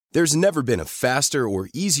There's never been a faster or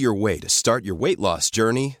easier way to start your weight loss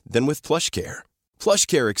journey than with PlushCare.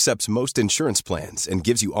 PlushCare accepts most insurance plans and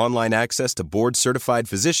gives you online access to board-certified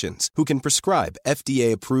physicians who can prescribe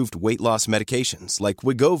FDA-approved weight loss medications like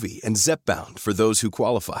Wegovy and Zepbound for those who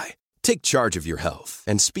qualify. Take charge of your health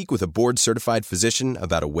and speak with a board-certified physician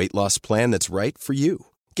about a weight loss plan that's right for you.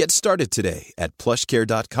 Get started today at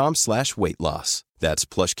plushcare.com/weight-loss. That's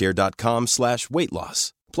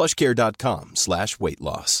plushcare.com/weight-loss.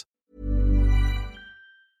 plushcare.com/weight-loss.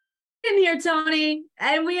 In here, Tony,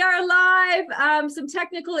 and we are live. Some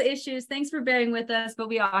technical issues. Thanks for bearing with us, but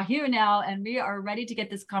we are here now and we are ready to get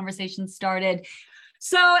this conversation started.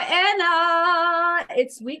 So, Anna,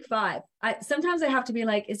 it's week 5. Sometimes I have to be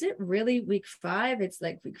like, is it really week 5? It's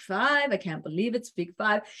like week 5. I can't believe it's week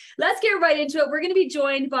 5. Let's get right into it. We're going to be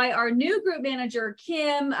joined by our new group manager,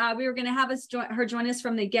 Kim. We were going to have her join us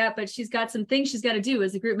from the get, but she's got some things she's got to do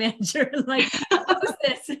as a group manager, like post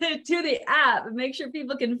this to the app and make sure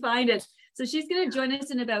people can find it. So she's going to join us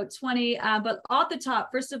in about 20. But off the top,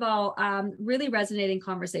 first of all, really resonating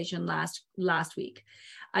conversation last week.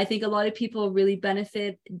 I think a lot of people really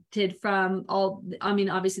benefited from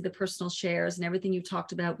obviously the personal shares and everything you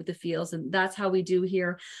talked about with the feels. And that's how we do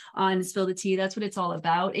here on Spill the Tea. That's what it's all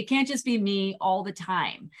about. It can't just be me all the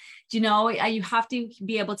time. You know, you have to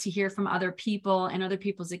be able to hear from other people and other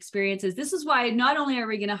people's experiences. This is why not only are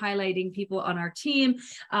we going to highlighting people on our team,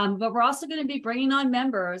 but we're also going to be bringing on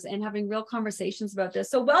members and having real conversations about this.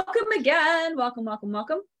 So welcome again. Welcome.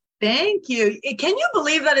 Thank you. Can you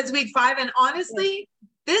believe that it's week 5? And honestly,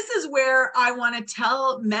 this is where I want to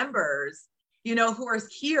tell members, who are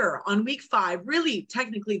here on week 5, really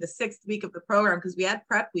technically the 6th week of the program, because we had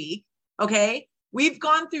prep week. Okay. We've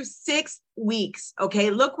gone through 6 weeks.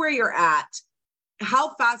 Okay. Look where you're at.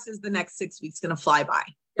 How fast is the next 6 weeks going to fly by?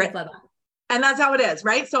 Right. And that's how it is.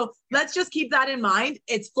 Right. So let's just keep that in mind.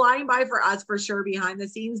 It's flying by for us for sure behind the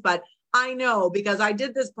scenes, but I know because I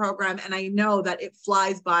did this program and I know that it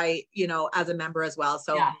flies by, as a member as well.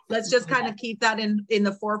 So let's just kind of keep that in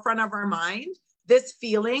the forefront of our mind. This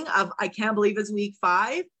feeling of, I can't believe it's week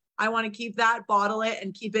 5. I want to keep that, bottle it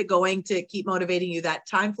and keep it going to keep motivating you that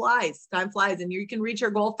time flies and you can reach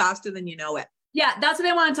your goal faster than you know it. Yeah, that's what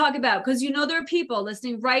I want to talk about, because there are people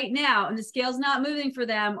listening right now and the scale's not moving for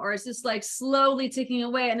them, or it's just like slowly ticking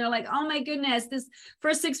away. And they're like, oh my goodness, this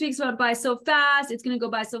first 6 weeks went by so fast. It's going to go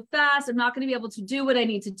by so fast. I'm not going to be able to do what I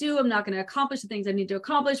need to do. I'm not going to accomplish the things I need to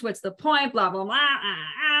accomplish. What's the point? Blah, blah, blah.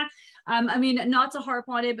 Not to harp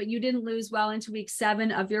on it, but you didn't lose well into week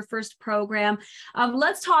 7 of your first program.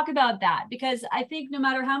 Let's talk about that, because I think no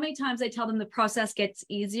matter how many times I tell them the process gets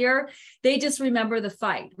easier, they just remember the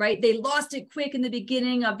fight, right? They lost it quick in the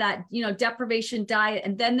beginning of that, deprivation diet,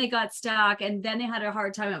 and then they got stuck, and then they had a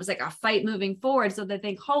hard time. It was like a fight moving forward. So they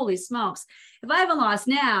think, holy smokes, if I haven't lost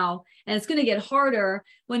now, and it's going to get harder,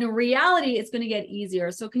 when in reality, it's going to get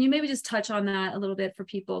easier. So can you maybe just touch on that a little bit for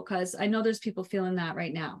people? Because I know there's people feeling that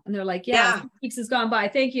right now. And they're like, 6 weeks has gone by.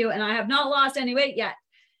 Thank you. And I have not lost any weight yet.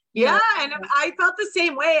 Yeah. And I felt the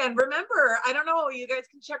same way. And remember, I don't know, you guys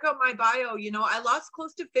can check out my bio. I lost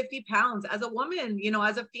close to 50 pounds as a woman,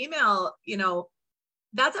 as a female,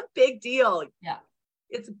 that's a big deal. Yeah.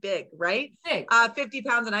 It's big, right? Big. 50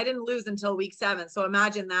 pounds. And I didn't lose until week 7. So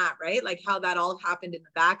imagine that, right? Like how that all happened in the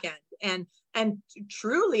back end. And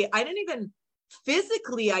truly, I didn't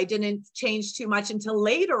change too much until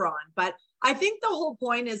later on. But I think the whole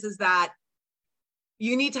point is that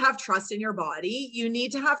you need to have trust in your body. You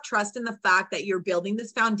need to have trust in the fact that you're building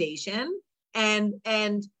this foundation and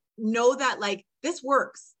know that like this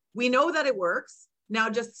works. We know that it works. Now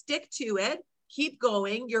just stick to it, keep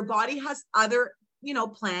going. Your body has other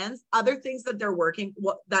plans, other things that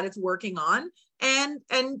it's working on, and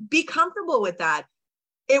be comfortable with that.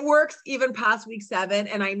 It works even past week 7.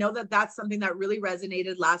 And I know that that's something that really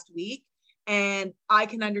resonated last week, and I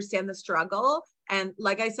can understand the struggle. And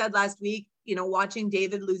like I said last week, watching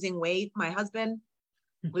David losing weight, my husband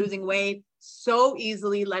losing weight so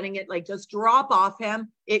easily, letting it like just drop off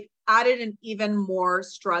him, it added an even more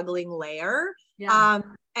struggling layer. Yeah.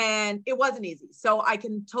 And it wasn't easy. So I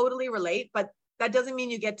can totally relate, but that doesn't mean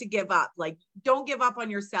you get to give up. Like, don't give up on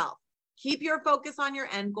yourself. Keep your focus on your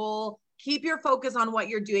end goal. Keep your focus on what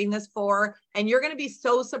you're doing this for. And you're going to be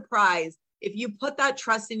so surprised if you put that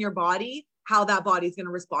trust in your body, how that body is going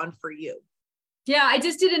to respond for you. Yeah, I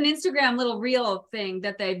just did an Instagram little reel thing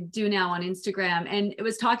that they do now on Instagram. And it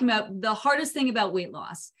was talking about the hardest thing about weight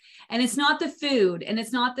loss. And it's not the food, and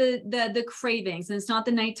it's not the cravings, and it's not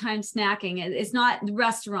the nighttime snacking. It's not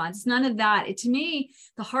restaurants. It's none of that. To me,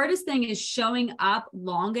 the hardest thing is showing up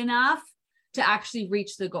long enough to actually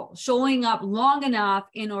reach the goal, showing up long enough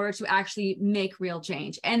in order to actually make real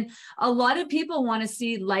change. And a lot of people want to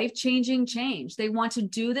see life-changing change. They want to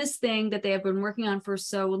do this thing that they have been working on for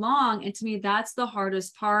so long. And to me, that's the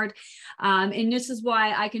hardest part. And this is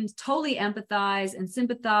why I can totally empathize and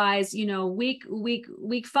sympathize,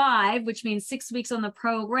 week 5, which means 6 weeks on the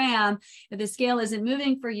program. If the scale isn't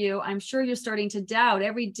moving for you, I'm sure you're starting to doubt.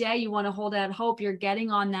 Every day you want to hold out hope you're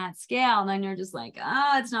getting on that scale. And then you're just like,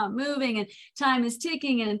 it's not moving. And time is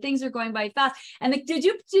ticking and things are going by fast. And did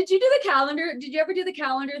you do the calendar? Did you ever do the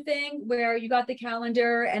calendar thing where you got the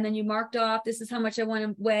calendar and then you marked off, this is how much I want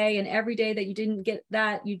to weigh, and every day that you didn't get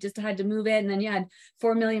that, you just had to move it, and then you had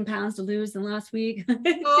 4 million pounds to lose in the last week?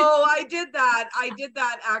 Oh, I did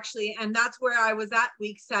that actually. And that's where I was at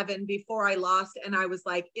week 7 before I lost. And I was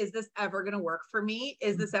like, is this ever going to work for me?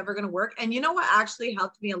 Is this ever going to work? And you know what actually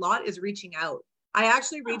helped me a lot is reaching out. I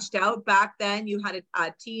actually reached out back then. You had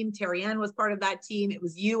a team. Terry Ann was part of that team. It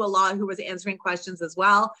was you a lot who was answering questions as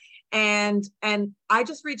well. And I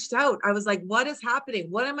just reached out. I was like, what is happening?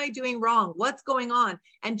 What am I doing wrong? What's going on?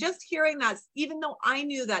 And just hearing that, even though I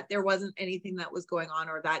knew that there wasn't anything that was going on,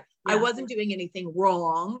 or that I wasn't doing anything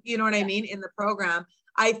wrong, you know what I mean, in the program,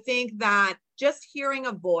 I think that just hearing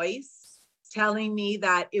a voice telling me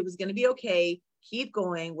that it was going to be okay, keep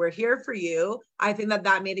going, we're here for you, I think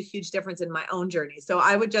that made a huge difference in my own journey. So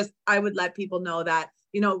I would let people know that,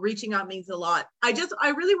 reaching out means a lot. I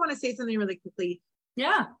really want to say something really quickly.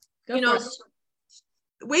 Yeah.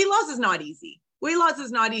 Weight loss is not easy. Weight loss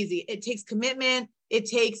is not easy. It takes commitment. It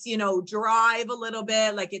takes, drive a little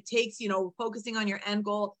bit. Like it takes, focusing on your end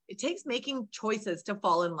goal. It takes making choices to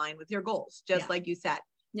fall in line with your goals, just like you said.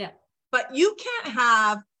 Yeah. But you can't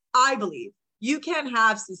have, I believe, you can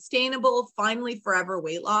have sustainable, finally forever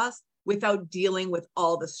weight loss without dealing with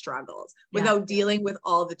all the struggles, without dealing with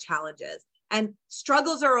all the challenges. And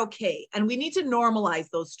struggles are okay. And we need to normalize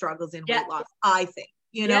those struggles in weight loss, I think,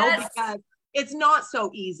 because it's not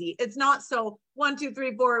so easy. It's not so 1, 2,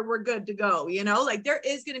 3, 4, we're good to go. Like there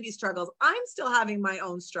is going to be struggles. I'm still having my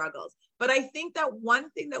own struggles, but I think that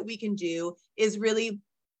one thing that we can do is really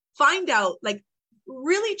find out, like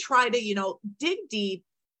really try to, dig deep,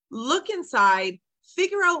 look inside,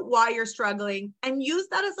 figure out why you're struggling, and use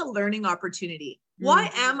that as a learning opportunity.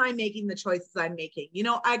 Why am I making the choices I'm making?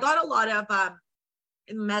 I got a lot of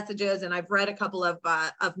messages, and I've read a couple of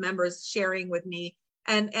members sharing with me,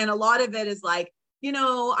 and a lot of it is like,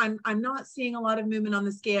 I'm not seeing a lot of movement on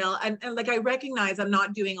the scale, and like I recognize I'm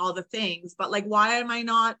not doing all the things, but like why am I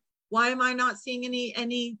not seeing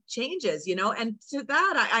any changes? And to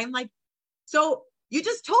that I'm like, so you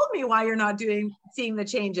just told me why you're not seeing the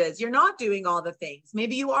changes. You're not doing all the things.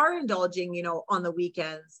 Maybe you are indulging, on the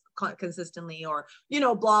weekends consistently, or,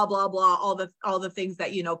 blah, blah, blah, all the things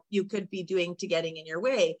that, you could be doing to getting in your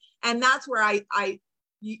way. And that's where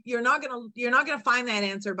you're not going to find that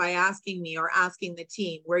answer by asking me or asking the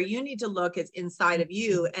team. Where you need to look is inside of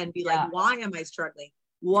you and be like, why am I struggling?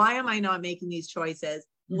 Why am I not making these choices?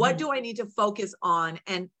 What do I need to focus on?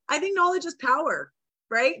 And I think knowledge is power.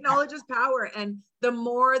 Right? Knowledge is power. And the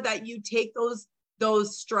more that you take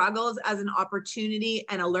those struggles as an opportunity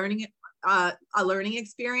and a learning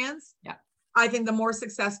experience, I think the more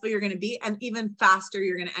successful you're going to be, and even faster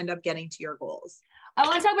you're going to end up getting to your goals. I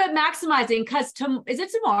want to talk about maximizing, because is it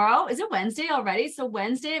tomorrow? Is it Wednesday already? So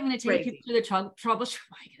Wednesday, I'm going to take people through the troubleshooting.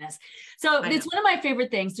 My goodness. So it's one of my favorite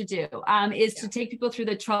things to do is to take people through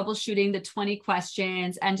the troubleshooting, the 20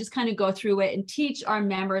 questions, and just kind of go through it and teach our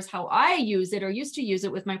members how I use it or used to use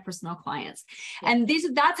it with my personal clients. And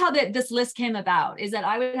that's how this list came about, is that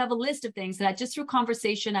I would have a list of things that just through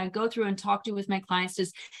conversation, I'd go through and talk to with my clients,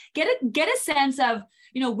 just get a sense of,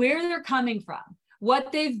 where they're coming from,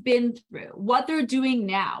 what they've been through, what they're doing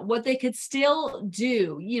now, what they could still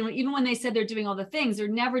do. Even when they said they're doing all the things, they're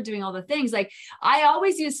never doing all the things. Like I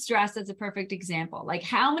always use stress as a perfect example. Like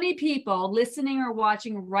how many people listening or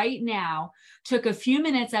watching right now took a few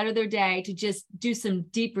minutes out of their day to just do some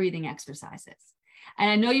deep breathing exercises? And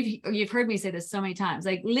I know you've heard me say this so many times,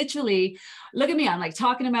 like literally look at me. I'm like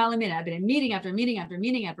talking a mile a minute. I've been in meeting after meeting after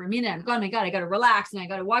meeting after meeting. I'm going, oh my God, I got to relax and I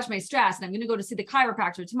got to watch my stress. And I'm going to go to see the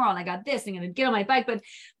chiropractor tomorrow. And I got this, and I'm going to get on my bike. But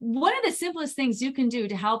one of the simplest things you can do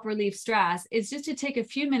to help relieve stress is just to take a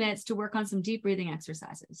few minutes to work on some deep breathing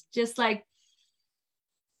exercises. Just like,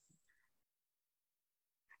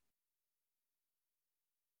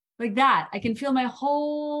 like that. I can feel my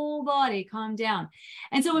whole body calm down.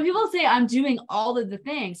 And so when people say I'm doing all of the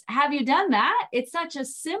things, have you done that? It's such a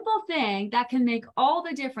simple thing that can make all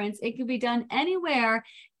the difference. It can be done anywhere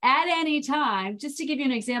at any time, just to give you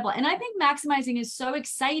an example. And I think maximizing is so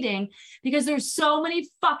exciting because there's so many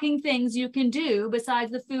fucking things you can do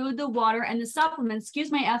besides the food, the water, and the supplements.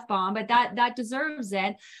 Excuse my F-bomb, but that deserves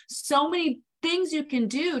it. So many things you can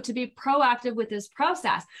do to be proactive with this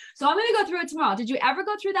process. So I'm going to go through it tomorrow. Did you ever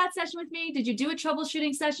go through that session with me? Did you do a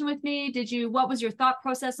troubleshooting session with me? What was your thought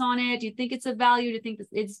process on it? Do you think it's of value? Do you think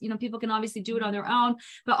it's, people can obviously do it on their own,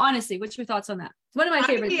 but honestly, what's your thoughts on that? One of my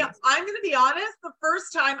favorite things. I'm going to be honest. The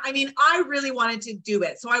first time, I really wanted to do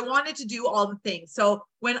it. So I wanted to do all the things. So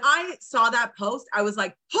when I saw that post, I was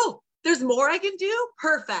like, oh, there's more I can do.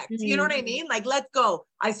 Perfect. You know what I mean? Like, let's go.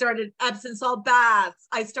 I started Epsom salt baths.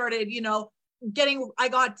 I started, I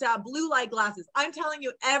got blue light glasses. I'm telling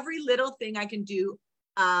you, every little thing I can do,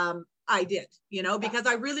 I did, because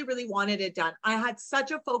I really, really wanted it done. I had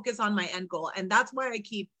such a focus on my end goal. And that's why I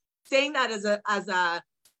keep saying that as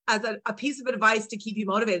a piece of advice to keep you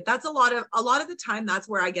motivated. That's a lot of the time. That's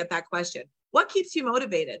where I get that question. What keeps you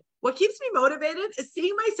motivated? What keeps me motivated is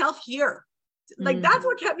seeing myself here. Like, that's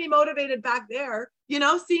what kept me motivated back there,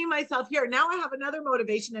 seeing myself here. Now I have another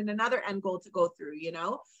motivation and another end goal to go through,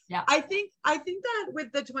 Yeah. I think that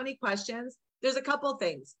with the 20 questions, there's a couple of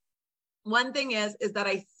things. One thing is that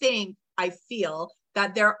I feel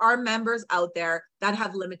that there are members out there that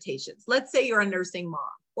have limitations. Let's say you're a nursing mom,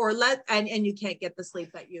 and you can't get the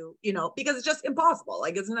sleep that because it's just impossible.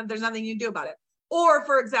 Like, there's nothing you can do about it. Or,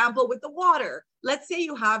 for example, with the water, let's say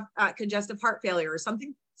you have congestive heart failure or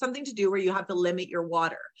something to do where you have to limit your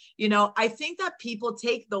water. I think that people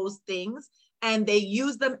take those things and they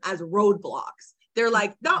use them as roadblocks. They're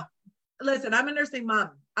like, no, listen, I'm a nursing mom.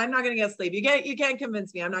 I'm not going to get sleep. You can't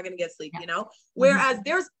convince me I'm not going to get sleep, Whereas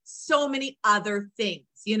there's so many other things,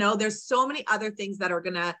 there's so many other things that are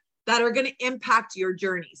going to impact your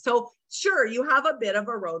journey. So sure, you have a bit of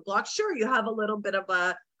a roadblock. Sure, you have a little bit of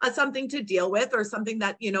a something to deal with, or something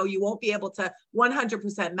that, you won't be able to 100%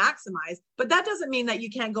 maximize, but that doesn't mean that you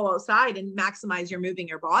can't go outside and maximize your moving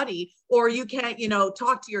your body, or you can't,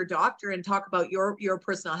 talk to your doctor and talk about your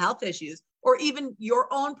personal health issues, or even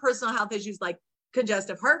your own personal health issues, like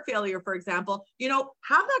congestive heart failure, for example. Have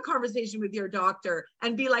that conversation with your doctor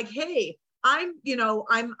and be like, hey, I'm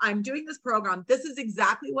doing this program. This is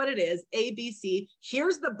exactly what it is. ABC.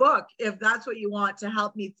 Here's the book, if that's what you want to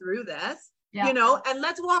help me through this. Yeah. And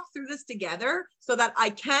let's walk through this together so that I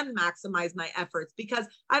can maximize my efforts, because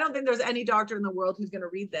I don't think there's any doctor in the world who's going to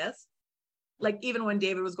read this. Like, even when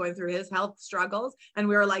David was going through his health struggles and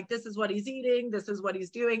we were like, this is what he's eating, this is what he's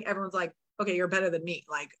doing, everyone's like, okay, you're better than me.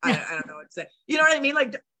 Like, I don't know what to say. You know what I mean?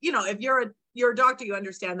 Like, if you're a doctor, you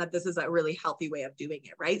understand that this is a really healthy way of doing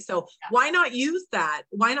it. Right. So why not use that?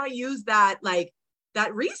 Why not use that, like,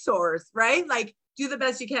 that resource, right? Like, do the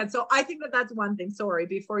best you can. So I think that that's one thing. Sorry,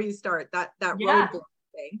 before you start that roadblock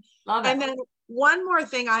thing. Love it. And then one more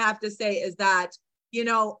thing I have to say is that,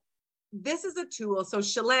 this is a tool. So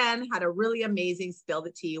Shalane had a really amazing spill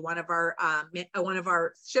the tea. One of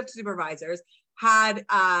our shift supervisors had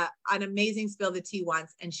an amazing spill the tea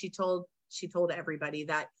once, and she told everybody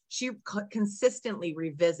that she consistently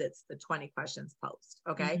revisits the 20 questions post.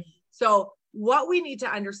 Okay. So what we need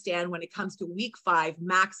to understand when it comes to week 5,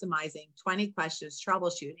 maximizing 20 questions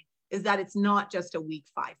troubleshooting, is that it's not just a week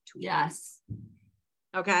 5 tweak. Yes.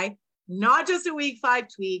 Okay. Not just a week 5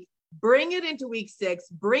 tweak. Bring it into week 6,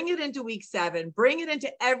 bring it into week 7, bring it into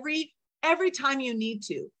every time you need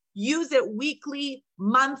to. Use it weekly,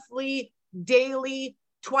 monthly, daily,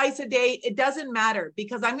 twice a day. It doesn't matter,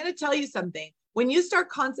 because I'm going to tell you something. When you start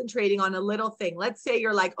concentrating on a little thing, let's say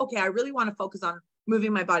you're like, okay, I really want to focus on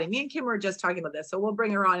moving my body. Me and Kim were just talking about this, so we'll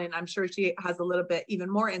bring her on, and I'm sure she has a little bit even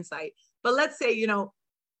more insight. But let's say, I'm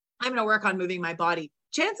going to work on moving my body.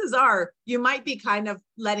 Chances are you might be kind of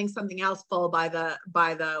letting something else fall by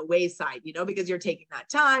the wayside, because you're taking that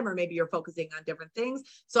time, or maybe you're focusing on different things.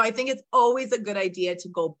 So I think it's always a good idea to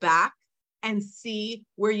go back and see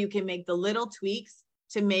where you can make the little tweaks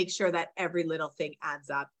to make sure that every little thing adds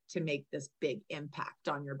up to make this big impact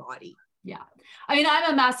on your body. Yeah. I mean,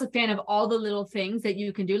 I'm a massive fan of all the little things that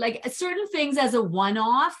you can do. Like, certain things as a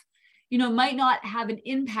one-off, might not have an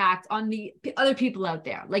impact on the other people out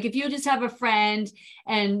there. Like, if you just have a friend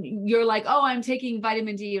and you're like, oh, I'm taking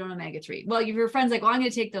vitamin D and omega-3. Well, if your friend's like, well, I'm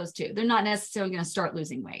going to take those too. They're not necessarily going to start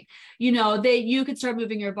losing weight. You could start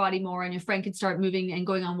moving your body more, and your friend could start moving and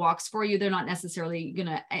going on walks for you. They're not necessarily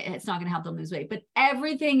it's not going to help them lose weight. But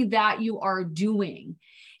everything that you are doing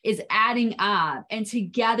is adding up, and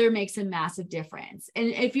together makes a massive difference. And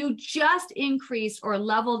if you just increased or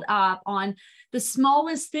leveled up on the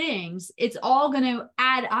smallest things, it's all going to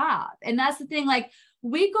add up. And that's the thing, like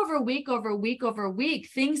week over week over week over week,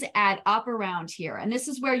 things add up around here. And this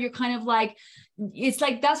is where you're kind of like, it's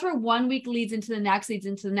like, that's where 1 week leads into the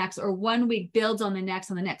next, or 1 week builds on the next,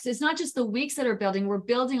 on the next. It's not just the weeks that are building, we're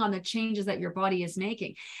building on the changes that your body is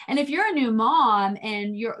making. And if you're a new mom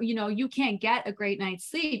and you can't get a great night's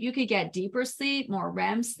sleep, you could get deeper sleep, more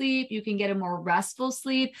REM sleep, you can get a more restful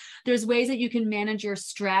sleep. There's ways that you can manage your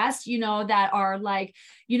stress, that are like,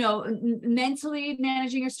 mentally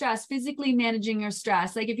managing your stress, physically managing your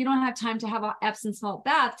stress. Like if you don't have time to have an Epsom salt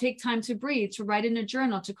bath, take time to breathe, to write in a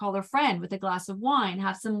journal, to call a friend with a glass of wine,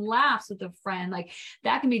 have some laughs with a friend. Like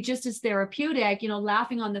that can be just as therapeutic,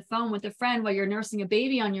 laughing on the phone with a friend while you're nursing a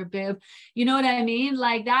baby on your boob. You know what I mean?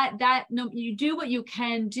 Like that, no, you do what you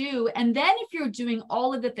can do. And then if you're doing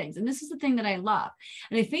all of the things, and this is the thing that I love,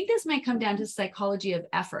 and I think this might come down to psychology of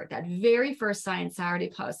effort, that very first Science Saturday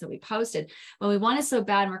post that we posted, when we want it so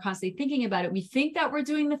bad and we're constantly thinking about it, we think that we're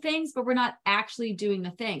doing the things, but we're not actually doing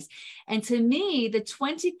the things. And to me, the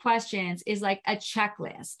 20 questions is like a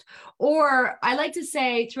checklist. Or I like to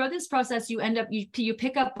say throughout this process, you end up, you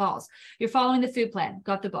pick up balls. You're following the food plan,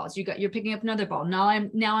 got the balls. You're picking up another ball. Now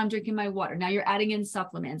I'm drinking my water. Now you're adding in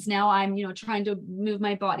supplements. Now I'm, trying to move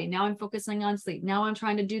my body. Now I'm focusing on sleep. Now I'm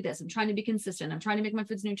trying to do this. I'm trying to be consistent. I'm trying to make my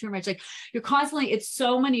foods nutrient rich. Like you're constantly, it's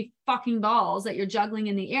so many fucking balls that you're juggling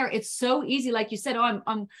in the air. It's so easy. Like you said, oh,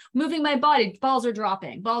 I'm moving my body. Balls are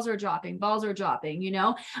dropping.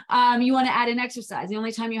 You want to add in exercise. The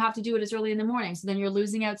only time you have to do it is early in the morning. So then you're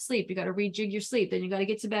losing out sleep. You got to rejig your sleep. Then you got to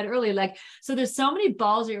get to bed early. Like, so there's so many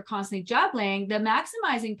balls that you're constantly juggling. The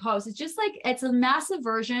maximizing post is just like, it's a massive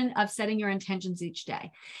version of setting your intentions each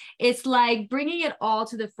day. It's like bringing it all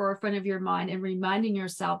to the forefront of your mind and reminding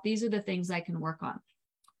yourself, these are the things I can work on.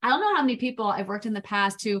 I don't know how many people I've worked in the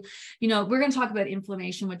past who, we're going to talk about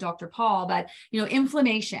inflammation with Dr. Paul, but,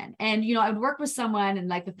 inflammation. And, I'd work with someone and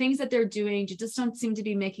like the things that they're doing just don't seem to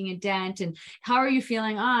be making a dent. And how are you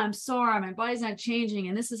feeling? Oh, I'm sore. My body's not changing.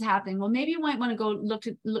 And this is happening. Well, maybe you might want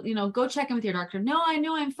to go check in with your doctor. No, I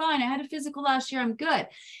know I'm fine. I had a physical last year. I'm good.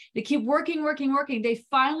 They keep working. They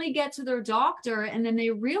finally get to their doctor and then they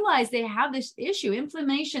realize they have this issue.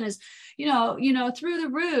 Inflammation is, through the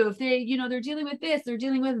roof. They're dealing with this, they're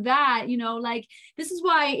dealing with that, like this is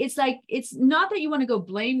why it's like, it's not that you want to go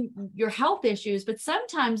blame your health issues, but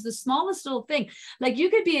sometimes the smallest little thing, like you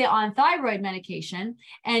could be on thyroid medication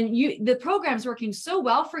and the program's working so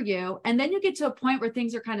well for you. And then you get to a point where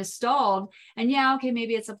things are kind of stalled and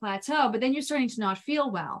maybe it's a plateau, but then you're starting to not feel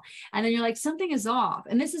well. And then you're like, something is off.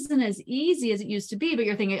 And this isn't as easy as it used to be, but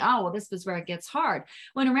you're thinking, oh, well, this is where it gets hard.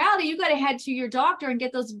 When in reality, you got to head to your doctor and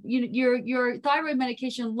get those, your thyroid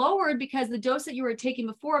medication lowered because the dose that you were taking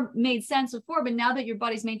before made sense before, but now that your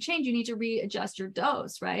body's made change, you need to readjust your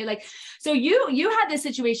dose, right? Like, so you had this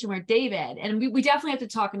situation where David, and we definitely have to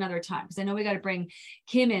talk another time because I know we got to bring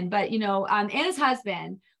Kim in, but Anna's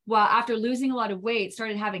husband, well, after losing a lot of weight,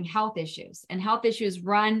 started having health issues, and health issues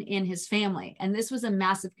run in his family. And this was a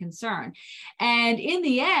massive concern. And in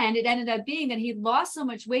the end, it ended up being that he lost so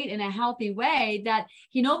much weight in a healthy way that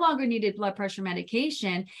he no longer needed blood pressure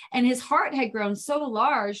medication. And his heart had grown so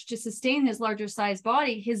large to sustain his larger size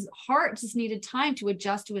body. His heart just needed time to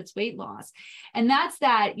adjust to its weight loss. And that's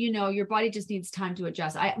that, your body just needs time to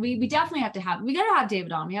adjust. We definitely have to have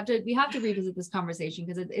David on. We have to revisit this conversation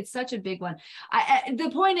because it's such a big one. The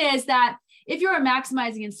point is that if you're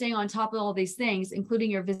maximizing and staying on top of all these things, including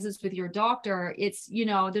your visits with your doctor, it's,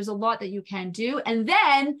 there's a lot that you can do. And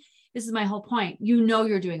then this is my whole point.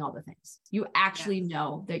 You're doing all the things. You actually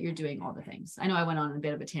know that you're doing all the things. I know I went on a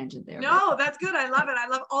bit of a tangent there. No, that's good. I love it. I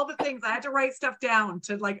love all the things. I had to write stuff down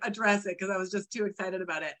to like address it because I was just too excited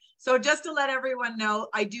about it. So just to let everyone know,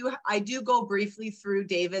 I do go briefly through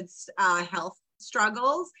David's health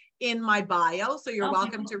struggles in my bio. So you're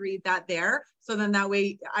welcome to read that there. So then that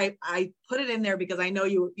way I put it in there because I know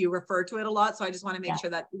you refer to it a lot. So I just want to make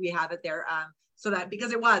sure that we have it there. So that,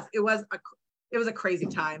 because it was a crazy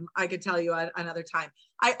time. I could tell you another time.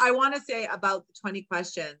 I want to say about the 20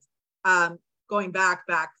 questions, going back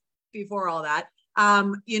before all that,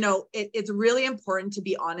 it's really important to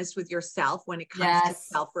be honest with yourself when it comes to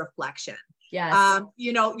self-reflection. Yes.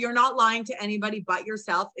 You're not lying to anybody but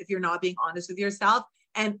yourself if you're not being honest with yourself.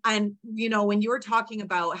 And when you were talking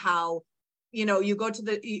about how you go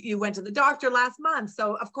to you went to the doctor last month.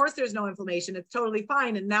 So of course there's no inflammation. It's totally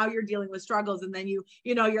fine. And now you're dealing with struggles. And then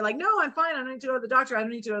you're like, no, I'm fine. I don't need to go to the doctor. I don't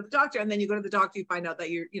need to go to the doctor. And then you go to the doctor, you find out that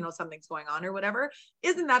something's going on or whatever.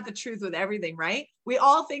 Isn't that the truth with everything, right? We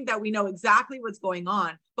all think that we know exactly what's going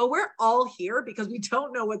on, but we're all here because we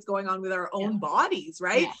don't know what's going on with our own bodies,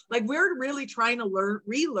 right? Yeah. Like we're really trying to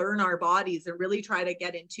relearn our bodies and really try to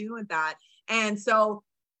get in tune with that. And so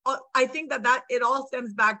I think that it all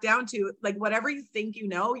stems back down to like, whatever you think you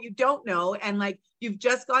know, you don't know. And like, you've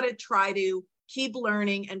just got to try to keep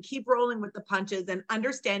learning and keep rolling with the punches and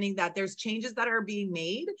understanding that there's changes that are being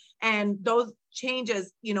made, and those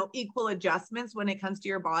changes, equal adjustments when it comes to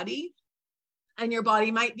your body. And your body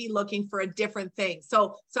might be looking for a different thing.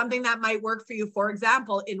 So something that might work for you, for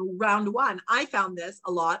example, in round one, I found this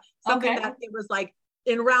a lot, something that it was like,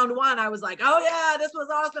 in round one, I was like, oh yeah, this was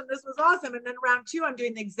awesome. This was awesome. And then round two, I'm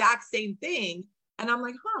doing the exact same thing. And I'm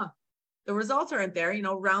like, the results aren't there.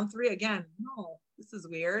 Round three again, no, this is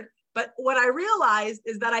weird. But what I realized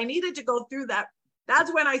is that I needed to go through that.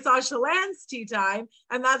 That's when I saw Shalann's tea time.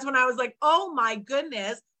 And that's when I was like, oh my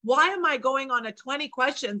goodness, why am I going on a 20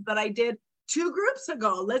 questions that I did 2 groups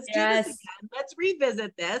ago? Let's do this again. Let's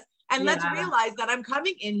revisit this. And let's realize that I'm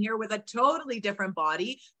coming in here with a totally different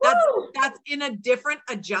body that's in a different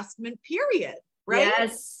adjustment period, right?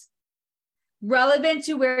 Yes. Relevant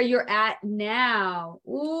to where you're at now.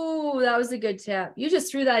 Ooh, that was a good tip. You just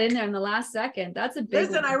threw that in there in the last second. That's a big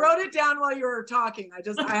Listen, I wrote it down while you were talking. I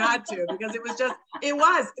had to, because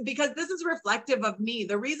because this is reflective of me.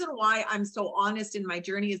 The reason why I'm so honest in my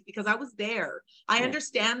journey is because I was there. I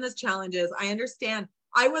understand these challenges.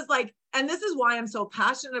 I was like, and this is why I'm so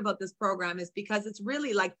passionate about this program, is because it's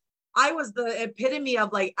really like, I was the epitome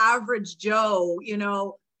of like average Joe,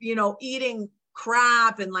 eating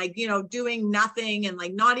crap and like, doing nothing and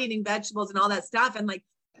like not eating vegetables and all that stuff. And like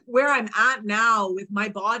where I'm at now with my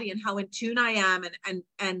body and how in tune I am and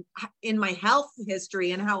in my health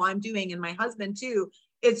history and how I'm doing, and my husband too,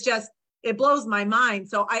 it blows my mind.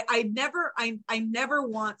 So I never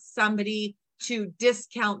want somebody to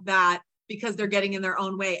discount that because they're getting in their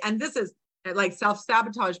own way. And this is like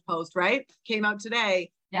self-sabotage post, right? Came out today.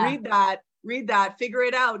 Yeah. Read that, figure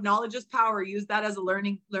it out. Knowledge is power. Use that as a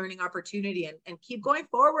learning opportunity, and keep going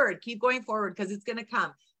forward, because it's going to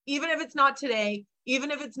come. Even if it's not today, even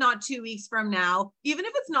if it's not 2 weeks from now, even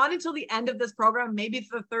if it's not until the end of this program, maybe it's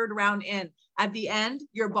the 3rd round in. At the end,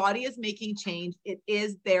 your body is making change. It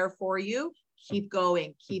is there for you. Keep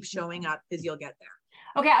going, keep showing up, because you'll get there.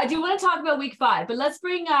 Okay, I do want to talk about week 5, but let's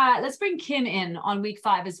bring Kim in on week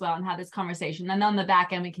 5 as well and have this conversation. And on the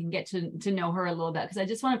back end, we can get to know her a little bit, because I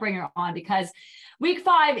just want to bring her on, because week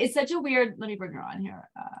 5 is such a weird, let me bring her on here.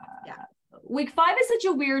 Week 5 is such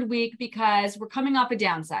a weird week because we're coming off a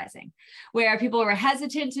downsizing where people are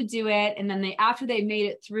hesitant to do it. And then after they made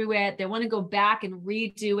it through it, they want to go back and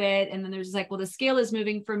redo it. And then there's just like, well, the scale is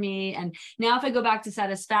moving for me. And now if I go back to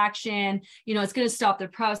satisfaction, it's going to stop the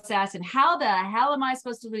process. And how the hell am I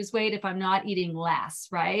supposed to lose weight if I'm not eating less?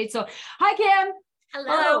 Right. So hi, Kim.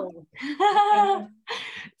 Hello.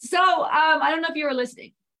 So I don't know if you were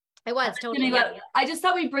listening. I was totally. I just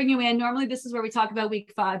thought we'd bring you in. Normally, this is where we talk about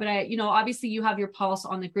week 5, but obviously you have your pulse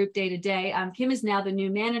on the group day to day. Kim is now the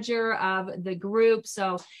new manager of the group.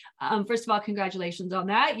 So first of all, congratulations on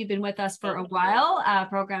that. You've been with us for a while,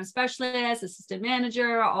 program specialist, assistant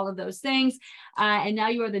manager, all of those things. And now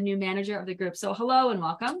you are the new manager of the group. So hello and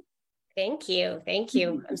welcome. Thank you.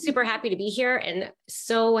 I'm super happy to be here, and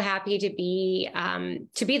so happy to be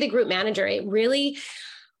the group manager. It really,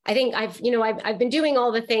 I think I've been doing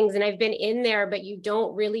all the things and I've been in there, but you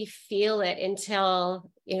don't really feel it until,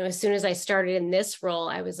 as soon as I started in this role,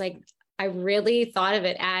 I was like, I really thought of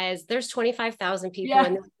it as there's 25,000 people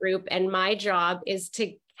in this group, and my job is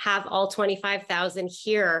to have all 25,000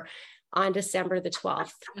 here on December the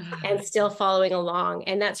 12th and still following along.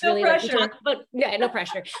 And that's really no pressure. No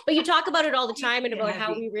pressure, but you talk about it all the time, and about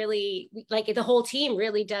how we really, like, the whole team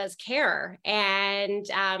really does care. And,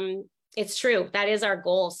 it's true. That is our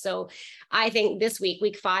goal. So I think this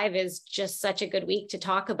week 5 is just such a good week to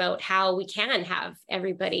talk about how we can have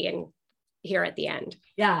everybody in here at the end.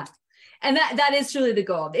 Yeah. And that is truly the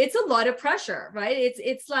goal. It's a lot of pressure, right?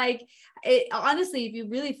 It's like, honestly, if you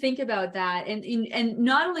really think about that, and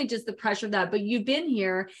not only just the pressure of that, but you've been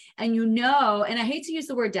here and and I hate to use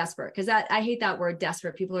the word desperate, because I hate that word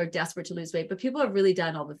desperate. People are desperate to lose weight, but people have really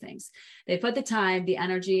done all the things. They put the time, the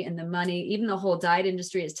energy, and the money. Even the whole diet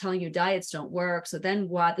industry is telling you diets don't work. So then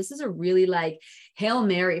what? This is a really like Hail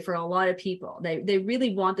Mary for a lot of people. They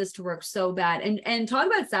really want this to work so bad. And talk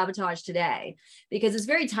about sabotage today, because it's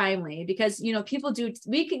very timely, because people do,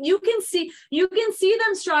 you can see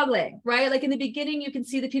them struggling, right? Like in the beginning, you can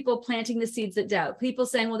see the people planting the seeds of doubt, people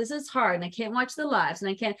saying, well, this is hard and I can't watch the lives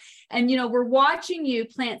and I can't. And, we're watching you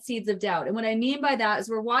plant seeds of doubt. And what I mean by that is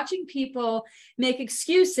we're watching people make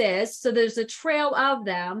excuses. So there's a trail of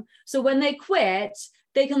them. So when they quit,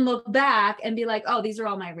 they can look back and be like, oh, these are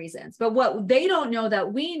all my reasons. But what they don't know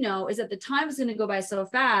that we know is that the time is going to go by so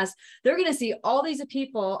fast. They're going to see all these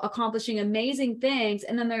people accomplishing amazing things.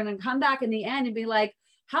 And then they're going to come back in the end and be like,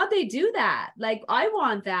 how'd they do that? Like, I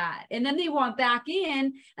want that. And then they want back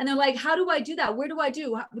in and they're like, how do I do that? Where do I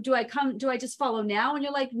do? Do I just follow now? And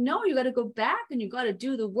you're like, no, you got to go back and you got to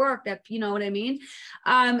do the work that, you know what I mean?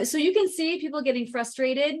 So you can see people getting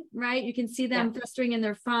frustrated, right? You can see them frustrating in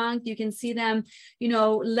their funk. You can see them,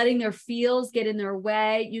 letting their feels get in their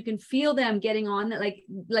way. You can feel them getting on that.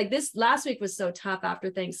 Like this last week was so tough after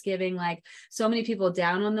Thanksgiving, like so many people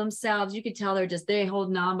down on themselves. You could tell they're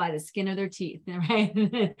holding on by the skin of their teeth,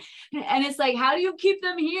 right? And it's like, how do you keep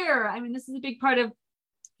them here? I mean, this is a big part of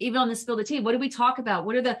even on the Spill the Tea. What do we talk about?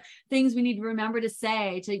 What are the things we need to remember to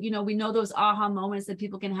say to, we know those aha moments that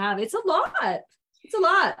people can have. It's a lot. It's a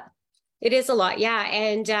lot. It is a lot. Yeah.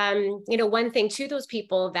 And, one thing to those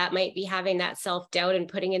people that might be having that self-doubt and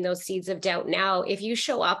putting in those seeds of doubt now, if you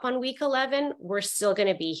show up on week 11, we're still going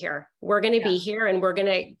to be here. We're going to be here and we're going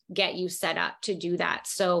to get you set up to do that.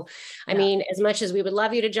 So, I mean, as much as we would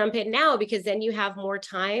love you to jump in now, because then you have more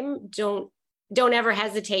time, don't ever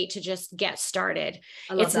hesitate to just get started.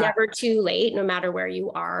 It's never too late, no matter where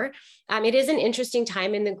you are. It is an interesting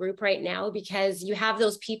time in the group right now because you have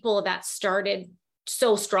those people that started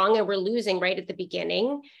so strong and we're losing right at the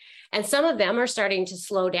beginning. And some of them are starting to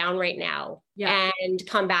slow down right now and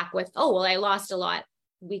come back with, oh, well, I lost a lot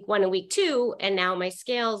week 1 and week 2. And now my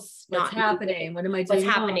scale's not happening. What am I doing?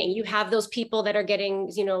 What's happening? You have those people that are getting,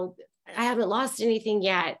 I haven't lost anything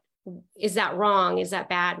yet. Is that wrong? Is that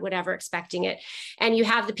bad? Whatever, expecting it. And you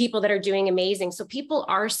have the people that are doing amazing. So people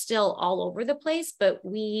are still all over the place, but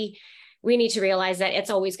we need to realize that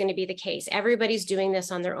it's always going to be the case. Everybody's doing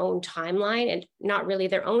this on their own timeline, and not really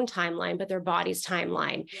their own timeline, but their body's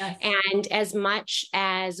timeline. Yes. And as much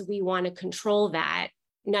as we want to control that,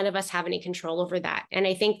 none of us have any control over that. And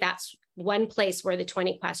I think that's one place where the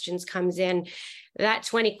 20 questions comes in. That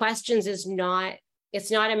 20 questions it's not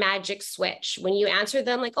a magic switch. When you answer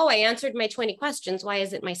them like, oh, I answered my 20 questions, why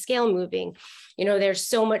isn't my scale moving? There's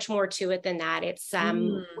so much more to it than that. It's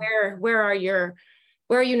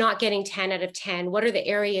where are you not getting 10 out of 10? What are the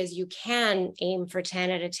areas you can aim for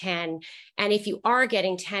 10 out of 10? And if you are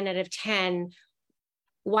getting 10 out of 10,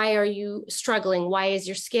 why are you struggling? Why is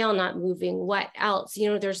your scale not moving? What else?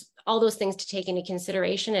 There's all those things to take into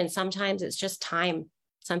consideration. And sometimes it's just time.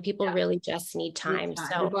 Some people really just need time.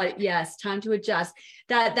 So yes, time to adjust.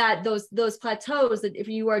 Those plateaus, that if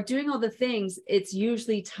you are doing all the things, it's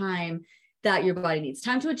usually time that your body needs.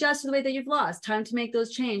 Time to adjust to the way that you've lost, time to make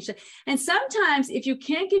those changes. And sometimes if you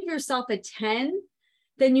can't give yourself a 10,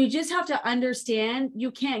 then you just have to understand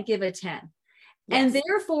you can't give a 10. Yes. And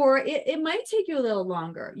therefore, it might take you a little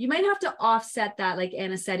longer. You might have to offset that, like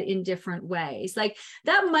Anna said, in different ways. Like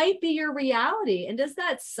that might be your reality. And does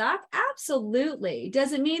that suck? Absolutely.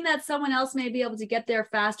 Does it mean that someone else may be able to get there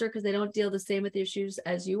faster because they don't deal the same with issues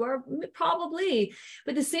as you are? Probably.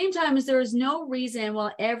 But at the same time, there is no reason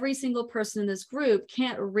why every single person in this group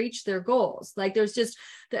can't reach their goals. Like there's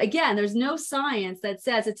no science that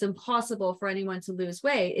says it's impossible for anyone to lose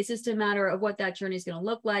weight. It's just a matter of what that journey is going to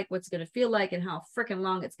look like, what's going to feel like, and how freaking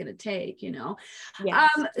long it's going to take, Yes.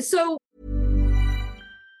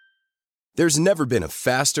 There's never been a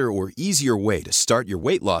faster or easier way to start your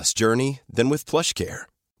weight loss journey than with PlushCare.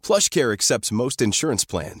 PlushCare accepts most insurance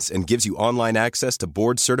plans and gives you online access to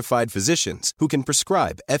board-certified physicians who can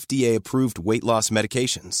prescribe FDA-approved weight loss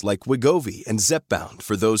medications like Wegovy and Zepbound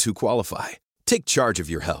for those who qualify. Take charge of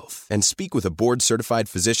your health and speak with a board-certified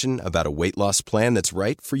physician about a weight loss plan that's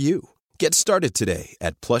right for you. Get started today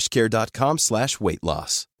at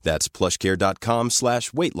plushcare.com/weight-loss. That's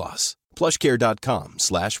plushcare.com/weight-loss.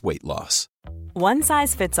 plushcare.com/weight-loss. One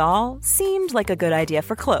size fits all seemed like a good idea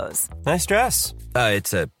for clothes. Nice dress.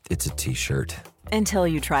 It's a t-shirt. Until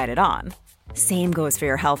you tried it on. Same goes for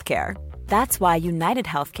your healthcare. That's why United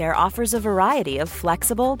Healthcare offers a variety of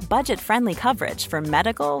flexible, budget-friendly coverage for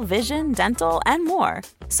medical, vision, dental, and more.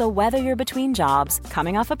 So whether you're between jobs,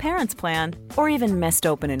 coming off a parent's plan, or even missed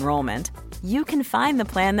open enrollment, you can find the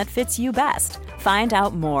plan that fits you best. Find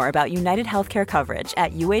out more about United Healthcare coverage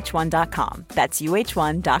at uh1.com. That's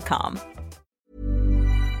uh1.com.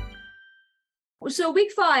 So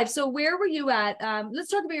week 5, so where were you at? Let's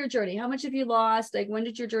talk about your journey. How much have you lost? Like, when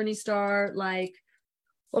did your journey start? Like,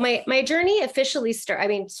 Well, my journey officially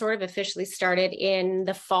started in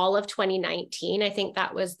the fall of 2019. I think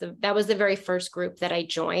that was the very first group that I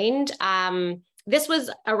joined. This was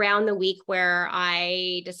around the week where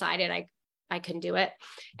I decided I couldn't do it,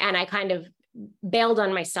 and I kind of bailed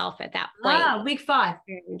on myself at that point. Week 5.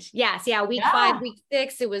 And yes, yeah, week 5, week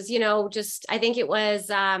 6. It was, I think it was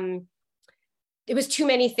too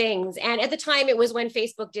many things. And at the time, it was when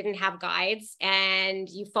Facebook didn't have guides and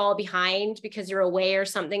you fall behind because you're away or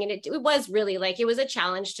something. And it was really it was a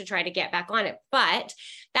challenge to try to get back on it. But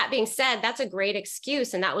that being said, that's a great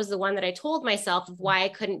excuse. And that was the one that I told myself of why I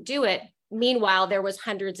couldn't do it. Meanwhile, there was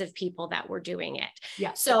hundreds of people that were doing it.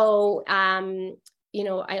 Yeah. So,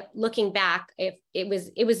 looking back, if it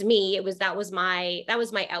was me, that was my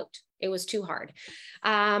out. It was too hard.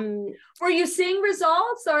 Were you seeing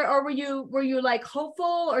results, or were you like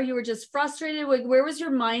hopeful, or you were just frustrated? Where was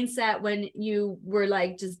your mindset when you were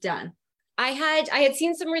just done? I had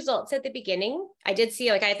seen some results at the beginning. I did see,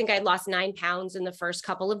 I think I lost 9 pounds in the first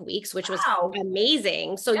couple of weeks, which was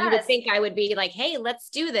amazing. So you would think I would be hey, let's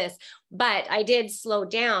do this. But I did slow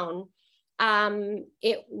down.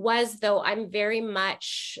 It was, though, I'm very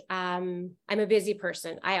much, I'm a busy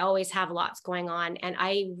person. I always have lots going on, and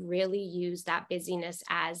I really use that busyness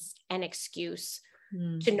as an excuse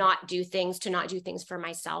to not do things for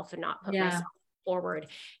myself and not put myself forward.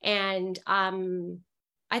 And,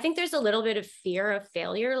 I think there's a little bit of fear of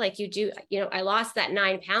failure. I lost that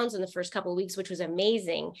 9 pounds in the first couple of weeks, which was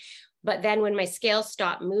amazing. But then when my scale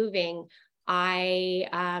stopped moving, I,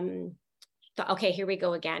 thought, okay, here we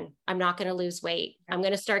go again. I'm not going to lose weight. I'm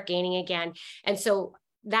going to start gaining again. And so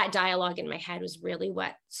that dialogue in my head was really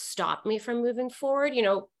what stopped me from moving forward.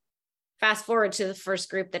 Fast forward to the first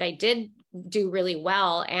group that I did do really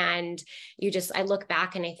well. And I look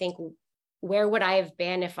back and I think, where would I have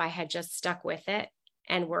been if I had just stuck with it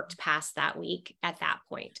and worked past that week at that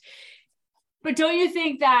point? But don't you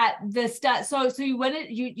think that the stuff, so you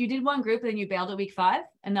you did one group and then you bailed at week 5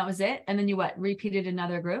 and that was it? And then you repeated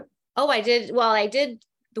another group? Oh, I did. Well, I did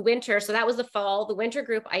the winter. So that was the fall. The winter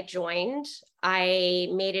group I joined, I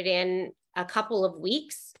made it in a couple of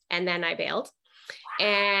weeks and then I bailed.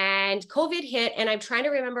 And COVID hit. And I'm trying to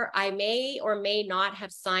remember, I may or may not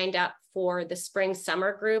have signed up for the spring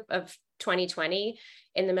summer group of 2020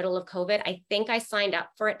 in the middle of COVID. I think I signed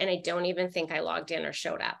up for it, and I don't even think I logged in or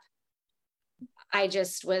showed up. I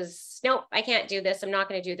just was, nope, I can't do this. I'm not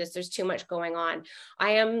going to do this. There's too much going on.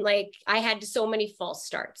 I had so many false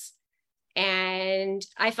starts. And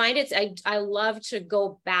I find I love to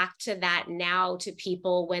go back to that now to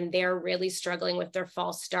people when they're really struggling with their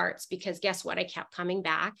false starts, because guess what? I kept coming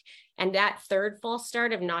back. And that third false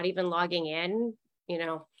start of not even logging in,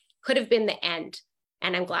 could have been the end.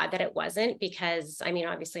 And I'm glad that it wasn't, because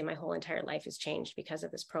obviously my whole entire life has changed because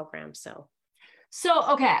of this program. So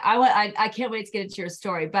okay, I can't wait to get into your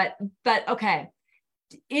story, but okay.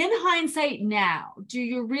 In hindsight now, do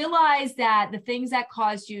you realize that the things that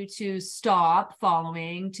caused you to stop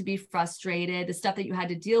following, to be frustrated, the stuff that you had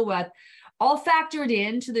to deal with, all factored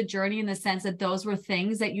into the journey, in the sense that those were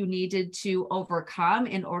things that you needed to overcome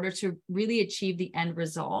in order to really achieve the end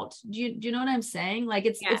result? Do you know what I'm saying?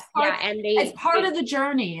 It's part of the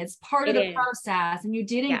journey. It's part of the process, and you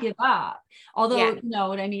didn't give up. Although, you know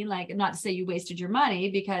what I mean? Not to say you wasted your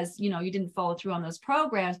money, because, you didn't follow through on those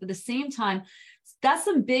programs, but at the same time, that's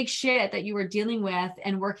some big shit that you were dealing with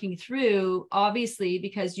and working through, obviously,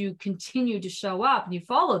 because you continued to show up and you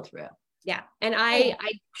followed through. Yeah. And I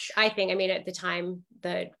think, at the time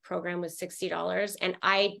the program was $60, and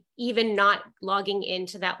even not logging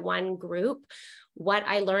into that one group, what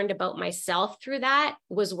I learned about myself through that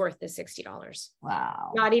was worth the $60.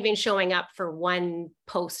 Wow. Not even showing up for one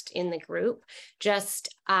post in the group,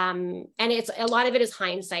 just, and it's a lot of it is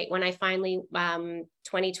hindsight. When I finally,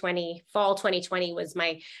 fall 2020 was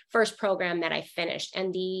my first program that I finished,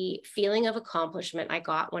 and the feeling of accomplishment I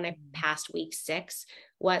got when I passed week 6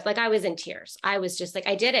 was I was in tears. I was just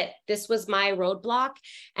I did it. This was my roadblock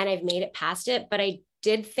and I've made it past it. But I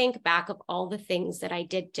did think back of all the things that I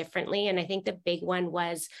did differently. And I think the big one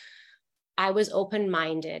was I was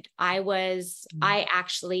open-minded. I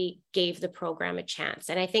actually gave the program a chance.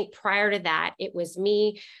 And I think prior to that, it was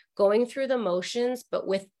me going through the motions, but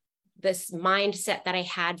with this mindset that I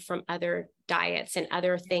had from other diets and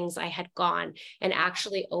other things I had gone, and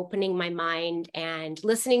actually opening my mind and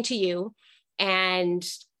listening to you and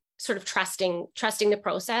sort of trusting the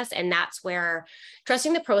process. And that's where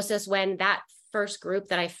trusting the process, when that first group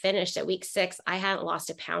that I finished at week 6, I hadn't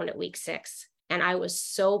lost a pound at week 6. And I was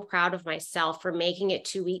so proud of myself for making it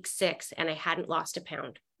to week 6 and I hadn't lost a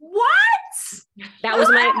pound. What? That was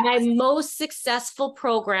my most successful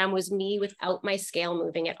program, was me without my scale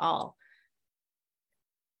moving at all.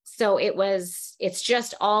 So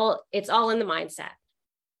it's all in the mindset.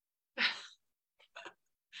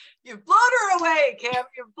 You've blown her away, Kim.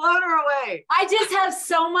 You've blown her away. I just have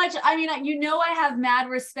so much. I mean, I have mad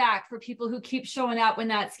respect for people who keep showing up when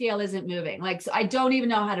that scale isn't moving. Like, so I don't even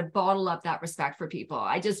know how to bottle up that respect for people.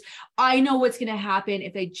 I know what's going to happen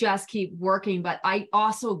if they just keep working, but I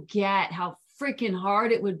also get how freaking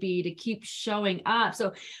hard it would be to keep showing up.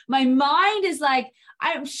 So my mind is like,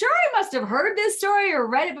 I'm sure I must have heard this story or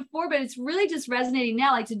read it before, but it's really just resonating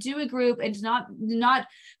now, like to do a group and to not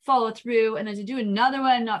follow through, and then to do another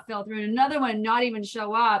one, not follow through, and another one, not even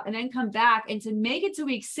show up, and then come back and to make it to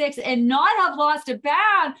week 6 and not have lost a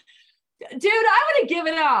pound. Dude, I would have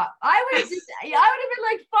given up. I would have been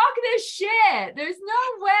like, fuck this shit. There's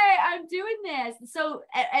no way I'm doing this. So,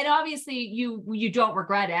 and obviously you don't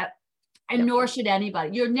regret it. And nor should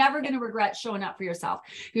anybody. You're never going to regret showing up for yourself.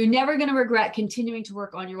 You're never going to regret continuing to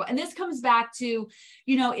work on your goal. And this comes back to,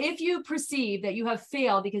 if you perceive that you have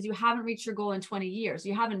failed because you haven't reached your goal in 20 years,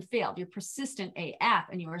 you haven't failed. You're persistent AF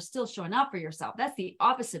and you are still showing up for yourself. That's the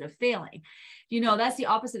opposite of failing. That's the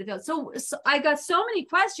opposite of failing. So I got so many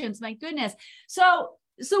questions. My goodness. So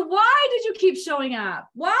why did you keep showing up?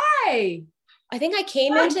 Why? I think I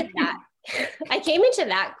came into that. I came into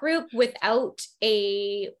that group without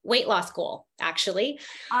a weight loss goal, actually.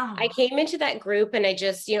 I came into that group and I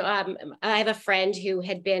just, I have a friend who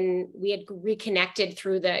we had reconnected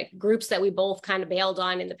through the groups that we both kind of bailed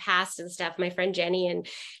on in the past and stuff, my friend Jenny, and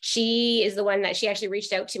she is the one that she actually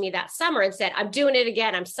reached out to me that summer and said, I'm doing it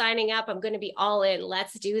again. I'm signing up. I'm going to be all in.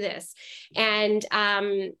 Let's do this. And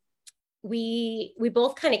we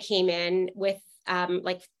both kind of came in with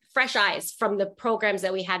like fresh eyes from the programs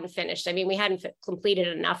that we hadn't finished. I mean, we hadn't completed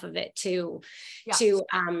enough of it to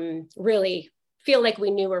really feel like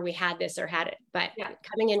we knew where we had this or had it, but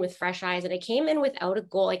coming in with fresh eyes. And I came in without a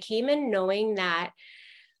goal. I came in knowing that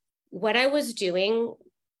what I was doing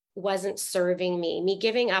wasn't serving me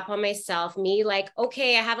giving up on myself, me like,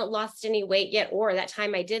 okay, I haven't lost any weight yet. Or that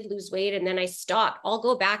time I did lose weight and then I stopped. I'll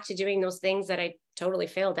go back to doing those things that I totally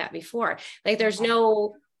failed at before. Like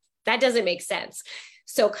that doesn't make sense.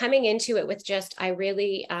 So coming into it with just, I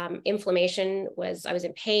really, I was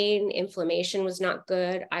in pain. Inflammation was not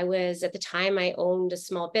good. At the time I owned a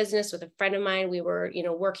small business with a friend of mine. We were,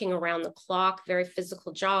 working around the clock, very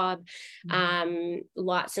physical job,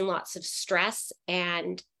 lots and lots of stress.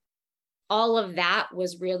 And all of that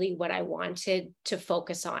was really what I wanted to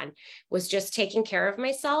focus on, was just taking care of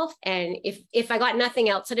myself. And if I got nothing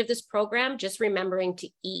else out of this program, just remembering to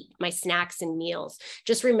eat my snacks and meals,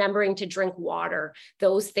 just remembering to drink water.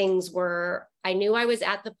 Those things I knew I was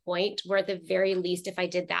at the point where at the very least, if I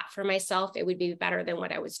did that for myself, it would be better than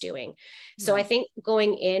what I was doing. So I think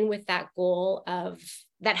going in with that goal of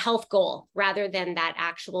that health goal, rather than that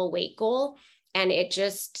actual weight goal, and it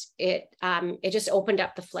just opened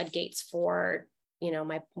up the floodgates for,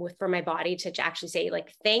 for my body to actually say,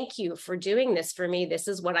 like, thank you for doing this for me. This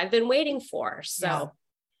is what I've been waiting for. So,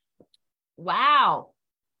 Wow.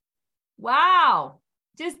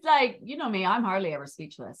 Just like, me, I'm hardly ever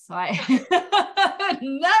speechless. So I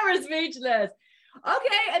never speechless.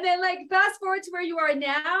 Okay. And then fast forward to where you are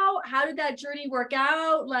now. How did that journey work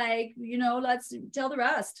out? Let's tell the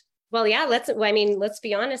rest. Well, yeah, let's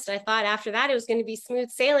be honest. I thought after that it was going to be smooth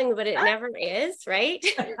sailing, but it never is, right?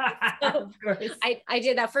 Of course. I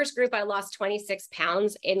did that first group. I lost 26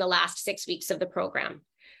 pounds in the last 6 weeks of the program.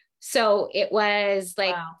 So it was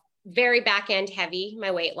very back end heavy,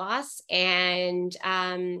 my weight loss. And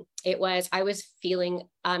I was feeling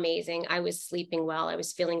amazing. I was sleeping well. I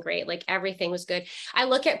was feeling great. Like everything was good. I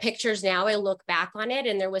look at pictures now, I look back on it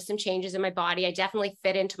and there was some changes in my body. I definitely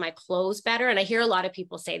fit into my clothes better. And I hear a lot of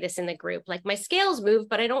people say this in the group, like my scales moved,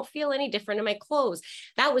 but I don't feel any different in my clothes.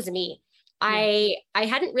 That was me. I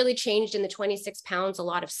hadn't really changed in the 26 pounds, a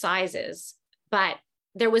lot of sizes, but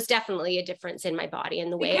there was definitely a difference in my body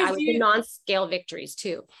and the way I was in non-scale victories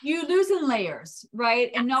too. You lose in layers,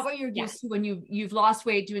 right? And not what you're used to when you've lost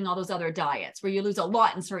weight doing all those other diets where you lose a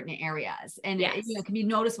lot in certain areas. And it can be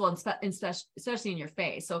noticeable, especially in your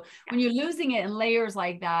face. So when you're losing it in layers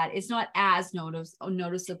like that, it's not as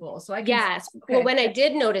noticeable. So I guess. Well, when I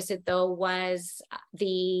did notice it though, was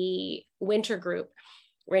the winter group.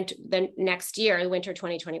 The next year, winter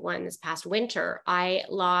 2021, this past winter, I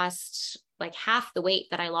lost like half the weight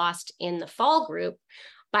that I lost in the fall group,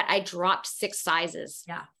 but I dropped 6 sizes.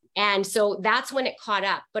 Yeah. And so that's when it caught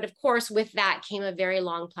up. But of course, with that came a very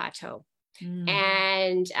long plateau.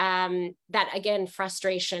 And that, again,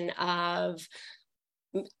 frustration of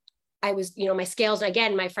I was, my scales,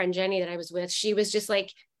 again, my friend Jenny that I was with, she was just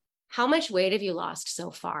like, how much weight have you lost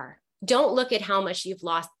so far? Don't look at how much you've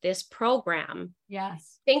lost this program.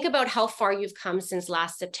 Yes. Think about how far you've come since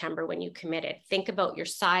last September when you committed. Think about your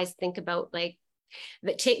size. Think about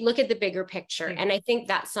look at the bigger picture. Mm-hmm. And I think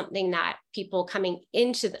that's something that people coming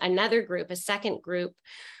into another group, a second group,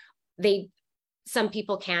 some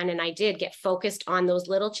people can, and I did, get focused on those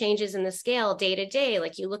little changes in the scale day to day.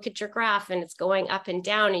 Like you look at your graph and it's going up and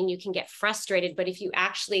down and you can get frustrated. But if you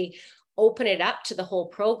actually open it up to the whole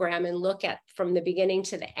program and look at from the beginning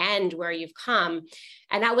to the end where you've come.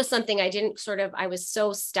 And that was something I was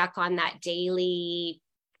so stuck on that daily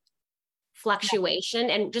fluctuation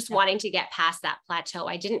and just wanting to get past that plateau.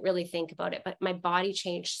 I didn't really think about it, but my body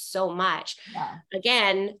changed so much. Yeah.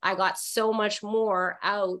 Again, I got so much more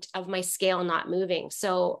out of my scale not moving.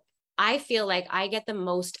 So I feel like I get the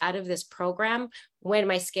most out of this program when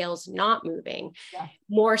my scale's not moving,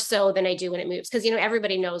 more so than I do when it moves. Because,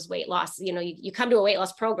 everybody knows weight loss. You come to a weight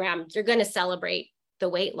loss program, you're going to celebrate the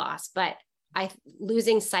weight loss, but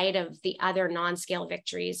losing sight of the other non-scale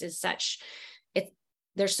victories is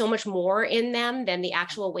there's so much more in them than the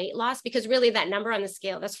actual weight loss, because really that number on the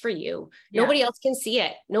scale, that's for you. Yeah. Nobody else can see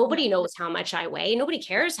it. Nobody knows how much I weigh. Nobody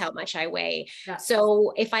cares how much I weigh. Yeah.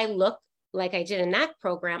 So if I look like I did in that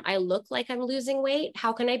program, I look like I'm losing weight.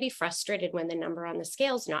 How can I be frustrated when the number on the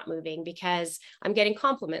scale is not moving? Because I'm getting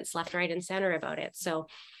compliments left, right, and center about it. So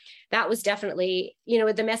that was definitely,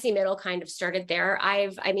 the messy middle kind of started there.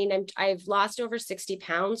 I've lost over 60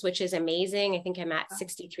 pounds, which is amazing. I think I'm at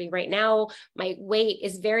 63 right now. My weight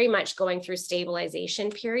is very much going through stabilization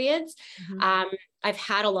periods. Mm-hmm. I've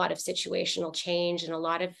had a lot of situational change and a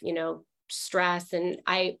lot of, stress, and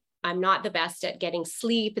I'm not the best at getting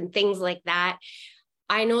sleep and things like that.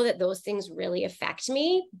 I know that those things really affect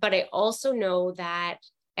me, but I also know that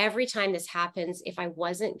every time this happens, if I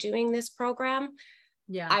wasn't doing this program,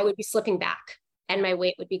 I would be slipping back and my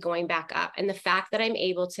weight would be going back up. And the fact that I'm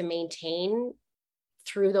able to maintain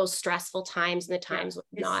through those stressful times and the times with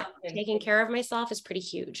not taking care of myself is pretty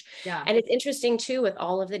huge. Yeah. And it's interesting too, with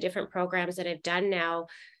all of the different programs that I've done now,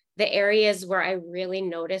 the areas where I really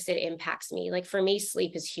notice it impacts me. Like for me,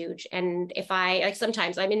 sleep is huge. And if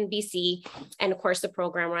sometimes I'm in BC and of course the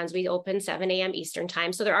program runs, we open 7 a.m. Eastern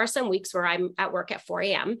time. So there are some weeks where I'm at work at 4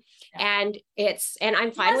 a.m. and I'm fine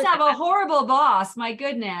with that. You must have a horrible boss. My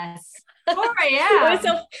goodness. 4 a.m.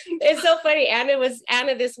 It's so funny.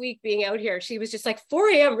 Anna this week being out here, she was just like,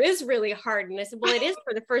 4 a.m. is really hard. And I said, well, it is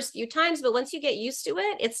for the first few times, but once you get used to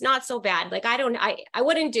it, it's not so bad. Like I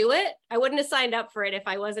wouldn't do it. I wouldn't have signed up for it if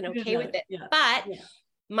I wasn't okay with it. Yeah. But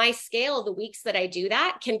my scale, the weeks that I do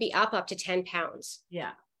that can be up to 10 pounds.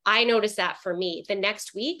 Yeah. I notice that for me. The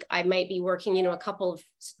next week, I might be working, a couple of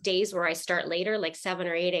days where I start later, like 7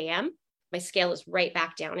 or 8 a.m. My scale is right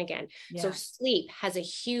back down again. Yeah. So sleep has a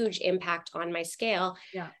huge impact on my scale.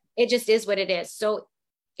 Yeah. It just is what it is. So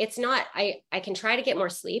it's not, I can try to get more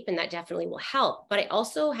sleep and that definitely will help, but I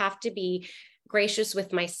also have to be gracious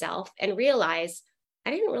with myself and realize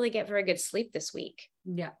I didn't really get very good sleep this week.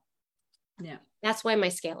 Yeah. Yeah. That's why my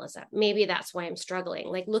scale is up. Maybe that's why I'm struggling.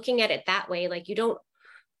 Like looking at it that way, like you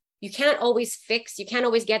can't always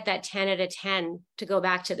get that 10 out of 10 to go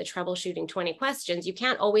back to the troubleshooting 20 questions. You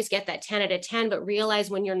can't always get that 10 out of 10, but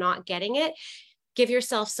realize when you're not getting it, give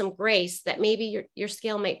yourself some grace that maybe your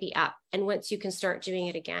scale might be up. And once you can start doing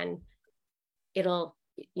it again,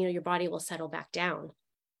 your body will settle back down.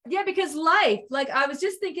 Yeah, because life, like I was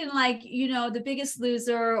just thinking like, The Biggest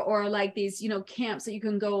Loser or like these, camps that you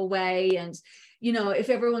can go away and, if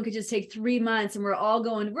everyone could just take 3 months and we're all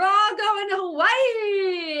going to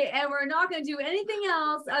Hawaii and we're not going to do anything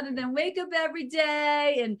else other than wake up every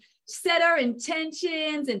day and set our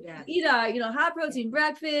intentions and eat a, high protein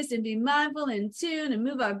breakfast and be mindful and tune and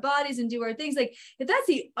move our bodies and do our things. Like if that's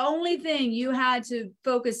the only thing you had to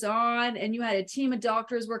focus on and you had a team of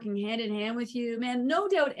doctors working hand in hand with you, man, no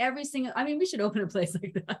doubt we should open a place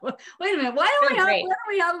like that. Wait a minute. Why don't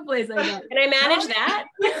we have a place like that? Can I manage that?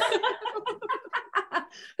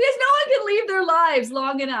 Because no one can leave their lives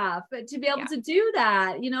long enough to be able to do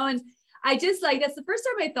that, and I just that's the first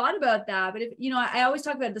time I thought about that. But if, I always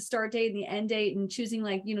talk about the start date and the end date and choosing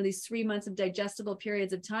these 3 months of digestible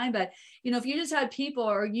periods of time. But, if you just had people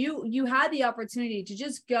or you had the opportunity to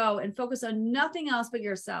just go and focus on nothing else but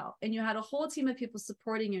yourself, and you had a whole team of people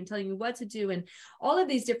supporting you and telling you what to do and all of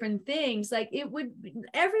these different things,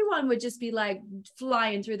 everyone would just be like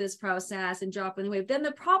flying through this process and dropping the wave. Then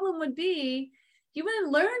the problem would be, you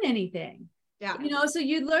wouldn't learn anything Yeah. You know, so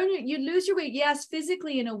you'd lose your weight, yes,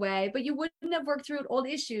 physically in a way, but you wouldn't have worked through old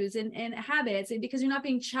issues and habits, and because you're not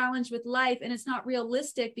being challenged with life, and it's not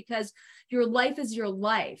realistic because your life is your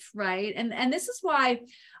life, right? And this is why,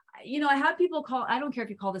 you know, I have people call, I don't care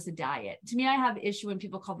if you call this a diet. To me, I have issue when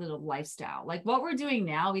people call it a lifestyle. Like what we're doing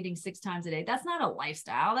now, eating 6 times a day, that's not a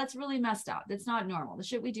lifestyle. That's really messed up. That's not normal. The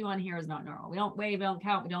shit we do on here is not normal. We don't weigh, we don't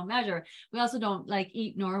count, we don't measure. We also don't like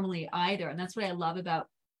eat normally either. And that's what I love about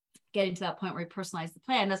getting to that point where we personalize the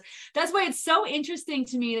plan. That's why it's so interesting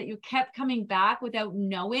to me that you kept coming back without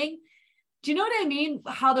knowing. Do you know what I mean?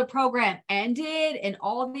 How the program ended and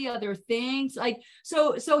all the other things. Like,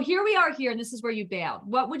 so here we are here, and this is where you bailed.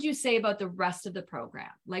 What would you say about the rest of the program?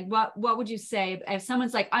 Like, what would you say if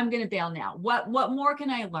someone's like, I'm going to bail now? What more can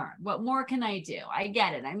I learn? What more can I do? I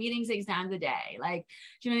get it. I'm eating 6 times a day. Like,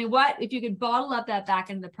 do you know what? If you could bottle up that back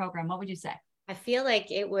into the program, what would you say? I feel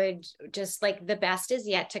like it would just like the best is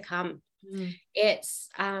yet to come. It's,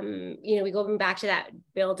 you know, we go back to that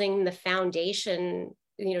building the foundation,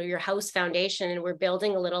 you know, your house foundation, and we're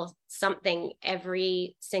building a little something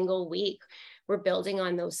every single week. We're building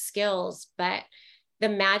on those skills, but the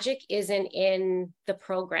magic isn't in the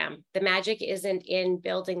program. The magic isn't in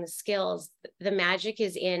building the skills. The magic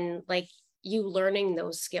is in like you learning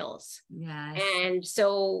those skills. Yes. And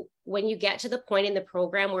so when you get to the point in the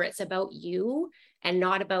program where it's about you and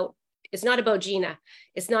it's not about Gina,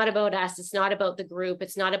 it's not about us, it's not about the group,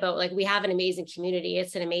 it's not about like, we have an amazing community,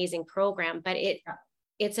 it's an amazing program, but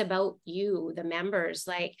it's about you, the members,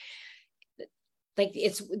 like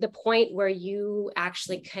it's the point where you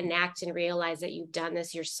actually connect and realize that you've done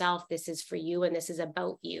this yourself. This is for you. And this is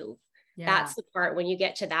about you. Yeah. That's the part when you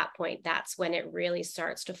get to that point, that's when it really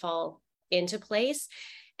starts to fall into place.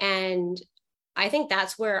 And I think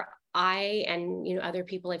that's where I, and, you know, other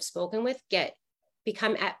people I've spoken with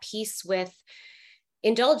become at peace with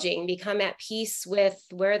indulging, become at peace with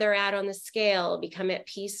where they're at on the scale, become at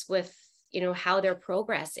peace with, you know, how their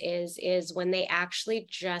progress is when they actually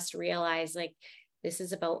just realize like, this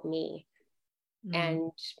is about me.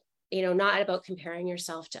 And, you know, not about comparing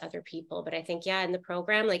yourself to other people. But I think, yeah, in the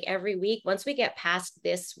program, like every week, once we get past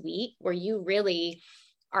this week where you really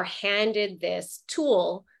are handed this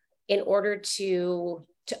tool in order to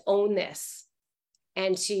own this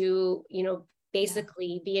and to, you know,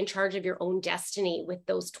 basically be in charge of your own destiny with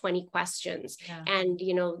those 20 questions and,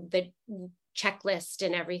 you know, the checklist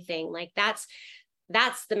and everything, like that's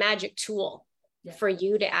the magic tool for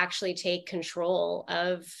you to actually take control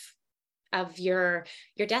of your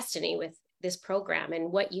destiny with this program.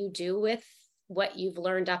 And what you do with what you've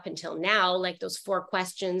learned up until now, like those 4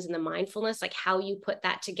 questions and the mindfulness, like how you put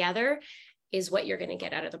that together is what you're going to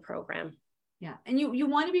get out of the program. Yeah. And you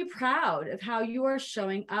want to be proud of how you are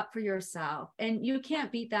showing up for yourself, and you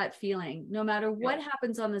can't beat that feeling no matter what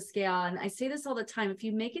happens on the scale. And I say this all the time, if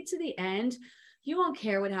you make it to the end, you won't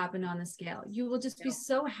care what happened on the scale. You will just be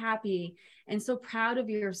so happy and so proud of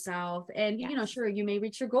yourself. And, you know, sure, you may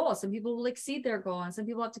reach your goal. Some people will exceed their goal and some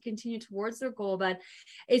people have to continue towards their goal, but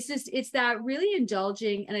it's that really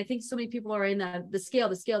indulging. And I think so many people are in the scale,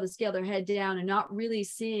 their head down and not really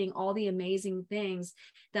seeing all the amazing things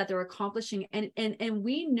that they're accomplishing. And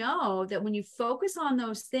we know that when you focus on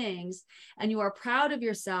those things and you are proud of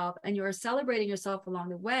yourself and you are celebrating yourself along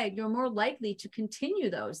the way, you're more likely to continue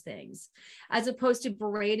those things as opposed to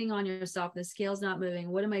berating on yourself. The scale's not moving.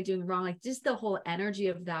 What am I doing wrong? Like just the whole energy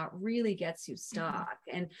of that really gets you stuck.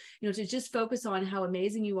 And, you know, to just focus on how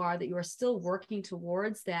amazing you are, that you are still working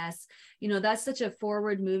towards this, you know, that's such a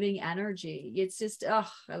forward moving energy. It's just, oh,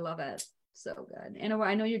 I love it. So good. And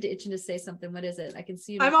I know you're itching to say something. What is it? I can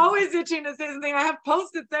see you. I'm always itching to say something. I have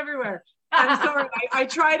Post-its everywhere. I'm sorry.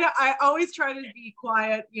 I always try to be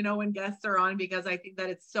quiet, you know, when guests are on, because I think that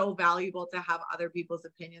it's so valuable to have other people's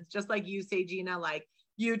opinions. Just like you say, Gina, like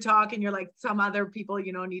you talk and you're like, some other people,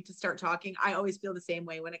 you know, need to start talking. I always feel the same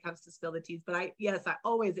way when it comes to spill the teas, but I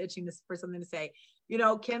always itching for something to say. You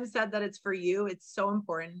know, Kim said that it's for you. It's so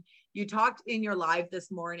important. You talked in your live this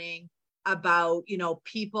morning about, you know,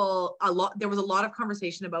 there was a lot of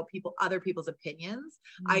conversation about other people's opinions.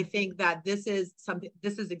 I think that this is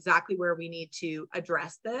exactly where we need to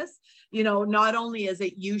address this. You know, not only is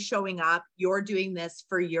it you showing up, you're doing this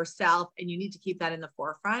for yourself, and you need to keep that in the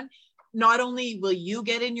forefront. Not only will you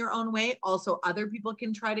get in your own way, also other people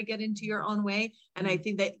can try to get into your own way. And I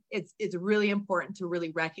think that it's really important to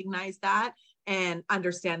really recognize that and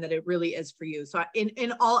understand that it really is for you. So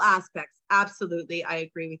in all aspects, absolutely, I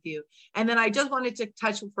agree with you. And then I just wanted to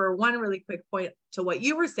touch for one really quick point to what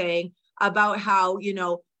you were saying about how, you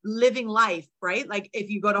know, living life, right? Like if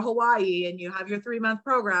you go to Hawaii and you have your 3-month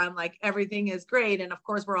program, like everything is great. And of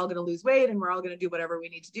course, we're all going to lose weight and we're all going to do whatever we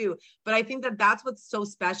need to do. But I think that that's what's so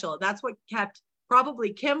special. That's what kept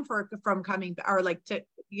probably Kim from coming, or like to,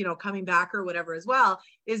 you know, coming back or whatever as well,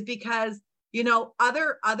 is because, you know,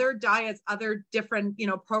 other diets, other different, you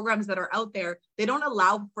know, programs that are out there, they don't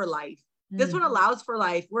allow for life. This one allows for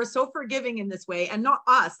life. We're so forgiving in this way, and not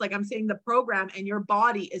us. Like I'm saying, the program and your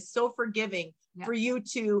body is so forgiving for you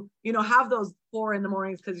to, you know, have those 4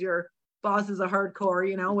 a.m. because your boss is a hardcore,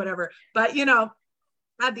 you know, whatever. But, you know,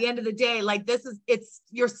 at the end of the day, like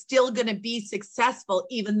you're still going to be successful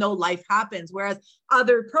even though life happens. Whereas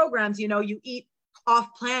other programs, you know, you eat off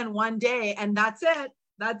plan one day and that's it.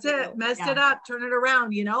 That's it. Messed it up, turn it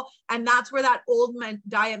around, you know? And that's where that old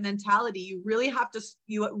diet mentality, you really have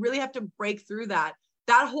to break through that.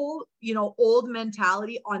 That whole, you know, old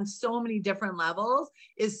mentality on so many different levels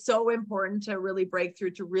is so important to really break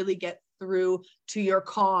through, to really get through to your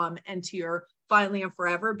calm and to your finally and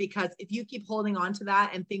forever. Because if you keep holding on to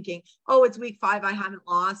that and thinking, oh, it's week 5, I haven't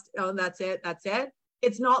lost. Oh, that's it.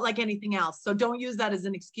 It's not like anything else. So don't use that as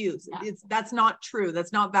an excuse. That's not true.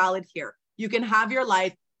 That's not valid here. You can have your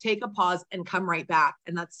life, take a pause, and come right back.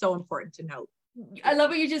 And that's so important to note. I love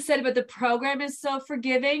what you just said about the program is so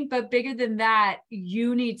forgiving, but bigger than that,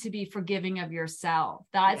 you need to be forgiving of yourself.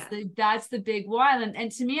 That's the big one.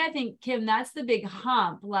 And to me, I think, Kim, that's the big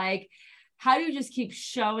hump. Like, how do you just keep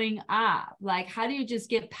showing up? Like, how do you just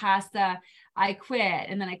get past the, I quit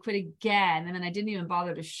and then I quit again, and then I didn't even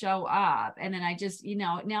bother to show up, and then I just, you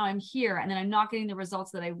know, now I'm here and then I'm not getting the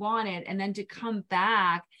results that I wanted, and then to come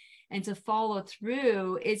back and to follow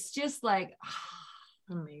through, it's just like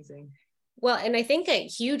amazing. Well, and I think a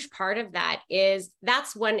huge part of that is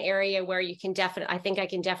that's one area where you can I think I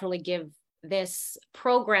can definitely give this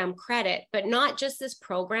program credit, but not just this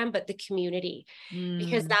program, but the community,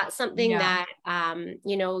 because that's something that,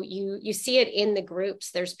 you know, you see it in the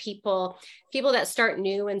groups. There's people that start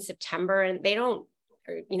new in September and they don't,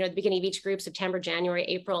 or, you know, at the beginning of each group, September, January,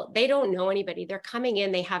 April, they don't know anybody. They're coming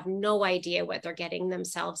in, they have no idea what they're getting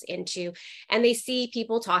themselves into. And they see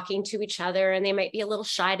people talking to each other and they might be a little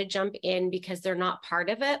shy to jump in because they're not part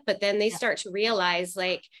of it. But then they start to realize,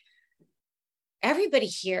 like, everybody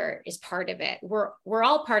here is part of it. We're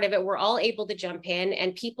all part of it. We're all able to jump in,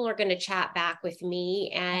 and people are going to chat back with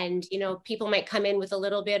me. And, you know, people might come in with a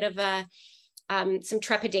little bit of some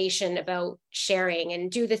trepidation about sharing and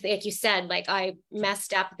do this. Like you said, like, I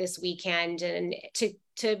messed up this weekend, and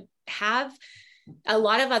to have a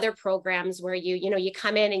lot of other programs where you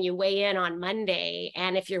come in and you weigh in on Monday,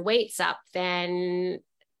 and if your weight's up, then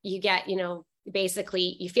you get, you know,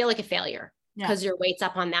 basically you feel like a failure because your weight's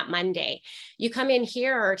up on that Monday. You come in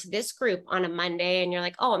here to this group on a Monday and you're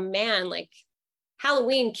like, oh man, like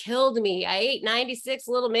Halloween killed me. I ate 96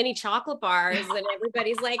 little mini chocolate bars, and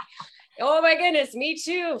everybody's like, oh my goodness, me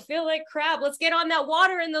too. Feel like crap. Let's get on that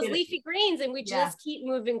water and those leafy greens. And we just keep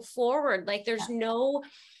moving forward. Like there's you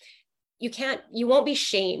won't be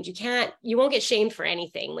shamed. You won't get shamed for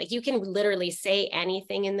anything. Like you can literally say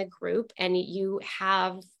anything in the group and you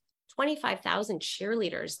have 25,000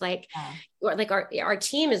 cheerleaders. Like our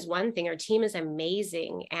team is one thing. Our team is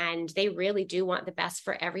amazing, and they really do want the best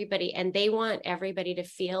for everybody. And they want everybody to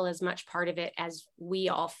feel as much part of it as we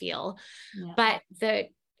all feel. Yeah. But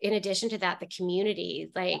in addition to that, the community,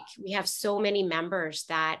 like we have so many members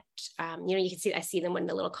that, you know, you can see, I see them when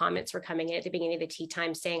the little comments were coming in at the beginning of the tea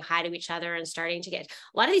time saying hi to each other and starting to get,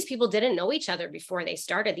 a lot of these people didn't know each other before they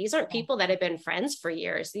started. These aren't people that have been friends for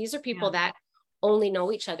years. These are people that only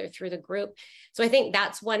know each other through the group. So I think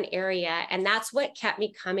that's one area. And that's what kept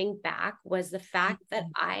me coming back, was the fact that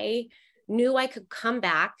I knew I could come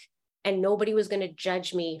back and nobody was going to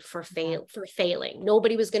judge me for failing.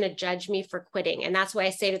 Nobody was going to judge me for quitting. And that's why I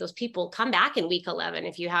say to those people, come back in week 11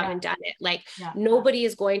 if you haven't done it. Like nobody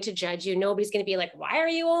is going to judge you. Nobody's going to be like, why are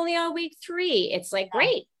you only on week 3? It's like,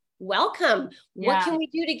 great, welcome. What can we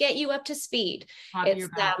do to get you up to speed? It's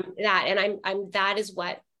that. And that is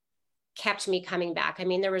what kept me coming back. I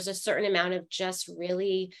mean, there was a certain amount of just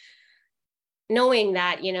really knowing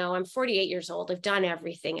that, you know, I'm 48 years old. I've done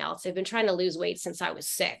everything else. I've been trying to lose weight since I was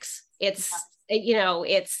 6.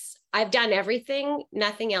 I've done everything.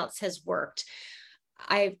 Nothing else has worked.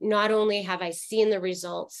 Not only have I seen the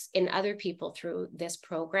results in other people through this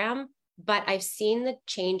program, but I've seen the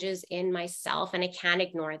changes in myself, and I can't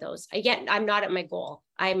ignore those. Again, I'm not at my goal.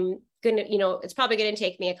 I'm going to, you know, it's probably going to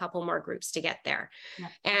take me a couple more groups to get there.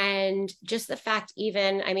 And just the fact,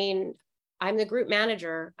 I mean, I'm the group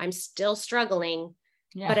manager, I'm still struggling,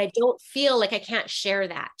 but I don't feel like I can't share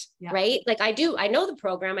that. right? Like I know the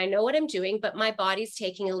program, I know what I'm doing, but my body's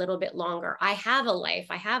taking a little bit longer. I have a life.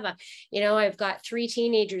 I've got 3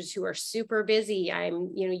 teenagers who are super busy.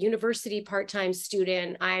 I'm, university part-time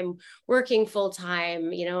student. I'm working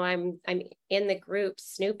full-time. I'm in the group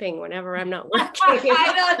snooping whenever I'm not working.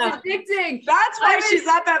 I know, it's addicting. That's why she's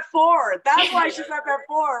up at 4. That's why she's up at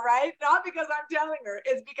 4, right? Not because I'm telling her.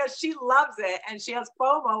 It's because she loves it and she has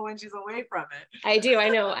FOMO when she's away from it. I do. I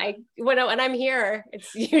know. When I'm here,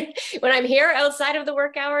 when I'm here outside of the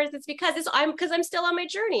work hours, it's because I'm still on my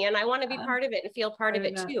journey and I want to be part of it and feel part of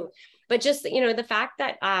it too. But just, the fact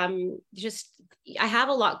that I have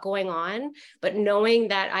a lot going on, but knowing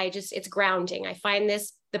that it's grounding. I find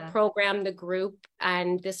the program, the group,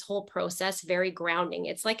 and this whole process very grounding.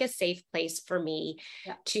 It's like a safe place for me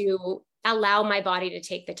to allow my body to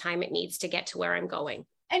take the time it needs to get to where I'm going.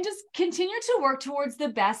 And just continue to work towards the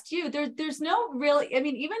best you. There's no really,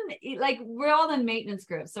 even like we're all in maintenance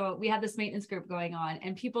groups. So we have this maintenance group going on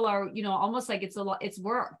and people are, almost like it's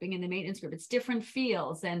work being in the maintenance group. It's different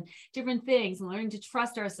fields and different things and learning to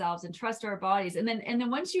trust ourselves and trust our bodies. And then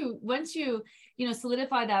once you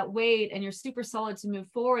solidify that weight and you're super solid to move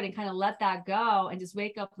forward and kind of let that go and just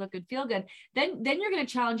wake up, look good, feel good, then you're going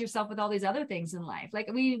to challenge yourself with all these other things in life. Like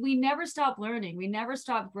we never stop learning. We never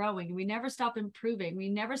stop growing. We never stop improving. We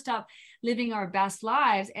never stop living our best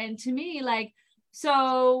lives. And to me,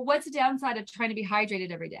 so what's the downside of trying to be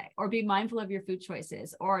hydrated every day or be mindful of your food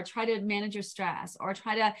choices or try to manage your stress or do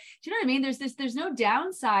you know what I mean? There's no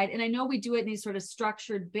downside. And I know we do it in these sort of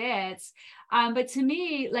structured bits. But to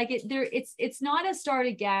me, it's not a start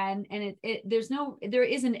again. And there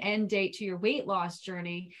is an end date to your weight loss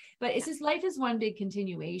journey, but it's just life is one big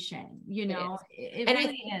continuation, it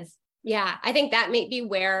really is. Yeah, I think that may be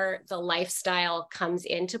where the lifestyle comes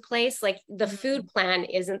into place. Like the food plan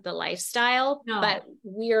isn't the lifestyle, but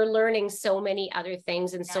we are learning so many other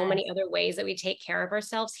things and so many other ways that we take care of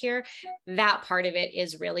ourselves here. That part of it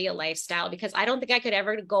is really a lifestyle because I don't think I could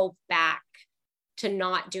ever go back to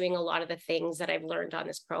not doing a lot of the things that I've learned on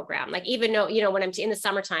this program. Like even though, when I'm in the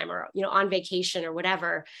summertime or, on vacation or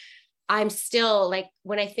whatever, I'm still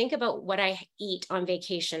when I think about what I eat on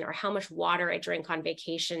vacation or how much water I drink on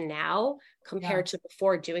vacation now compared to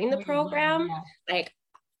before doing the program,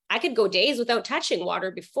 I could go days without touching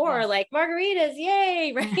water before, like margaritas,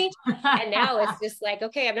 yay, right? And now it's just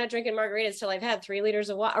okay, I'm not drinking margaritas till I've had 3 liters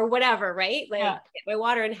of water or whatever, right? Get my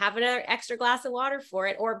water and have another extra glass of water for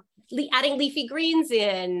it, or adding leafy greens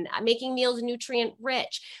in, making meals nutrient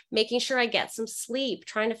rich, making sure I get some sleep,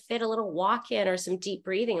 trying to fit a little walk in or some deep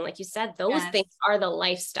breathing. Like you said, those things are the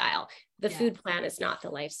lifestyle. The food plan is not the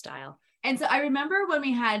lifestyle. And so I remember when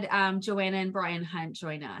we had Joanna and Brian Hunt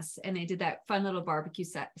join us and they did that fun little barbecue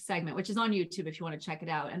segment, which is on YouTube if you want to check it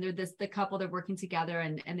out. And they're the couple, they're working together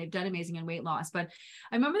and they've done amazing in weight loss. But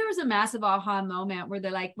I remember there was a massive aha moment where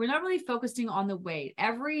they're like, we're not really focusing on the weight.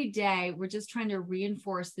 Every day, we're just trying to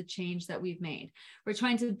reinforce the change that we've made. We're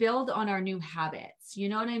trying to build on our new habits. You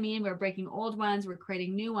know what I mean? We're breaking old ones, we're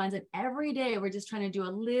creating new ones. And every day we're just trying to do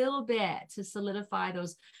a little bit to solidify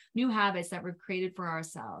those new habits that we've created for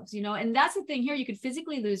ourselves, and that's the thing here. You could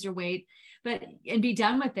physically lose your weight, and be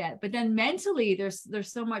done with it. But then mentally,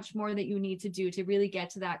 there's so much more that you need to do to really get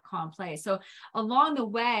to that calm place. So along the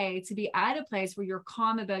way, to be at a place where you're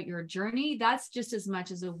calm about your journey, that's just as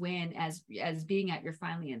much as a win as being at your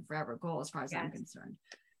finally and forever goal, as far as I'm concerned.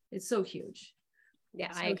 It's so huge.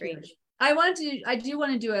 Yeah, I agree. Huge. I do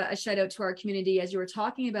want to do a shout out to our community as you were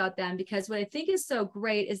talking about them, because what I think is so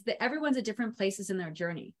great is that everyone's at different places in their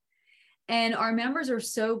journey. And our members are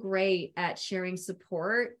so great at sharing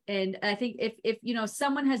support. And I think if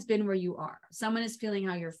someone has been where you are, someone is feeling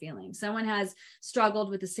how you're feeling, someone has struggled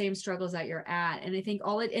with the same struggles that you're at. And I think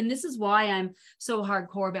and this is why I'm so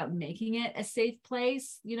hardcore about making it a safe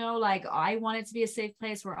place. I want it to be a safe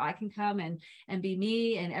place where I can come and be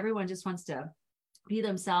me, and everyone just wants to be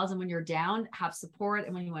themselves. And when you're down, have support.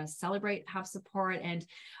 And when you want to celebrate, have support. And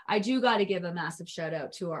I do got to give a massive shout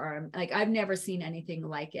out to our, I've never seen anything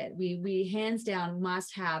like it. We hands down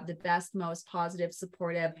must have the best, most positive,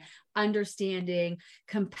 supportive, understanding,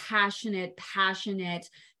 compassionate, passionate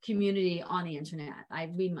community on the internet.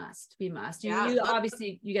 We must. You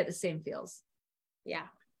obviously, you get the same feels. Yeah.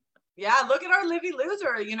 Yeah, look at our Livy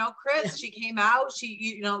Loser, Chris, she came out,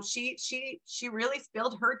 she really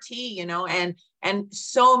spilled her tea, and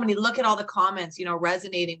so many, look at all the comments,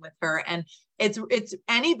 resonating with her. And it's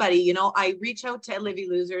anybody, I reach out to Livy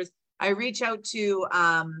Losers, I reach out to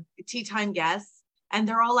Tea Time guests, and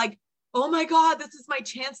they're all like, oh my God, this is my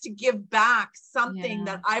chance to give back something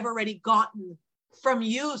that I've already gotten from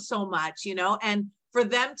you so much, and for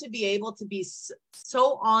them to be able to be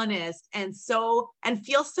so honest and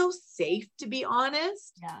feel so safe to be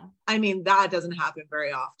honest. Yeah. I mean, that doesn't happen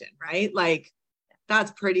very often, right? Like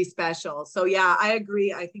that's pretty special. So yeah, I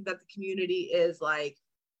agree. I think that the community is like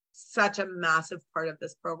such a massive part of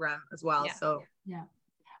this program as well. Yeah. So yeah.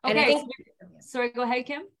 And I Okay. think, Sorry, go ahead,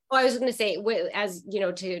 Kim. well, I was going to say, as you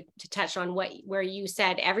know, to touch on where you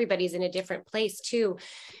said everybody's in a different place too.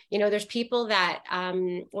 You know, there's people that,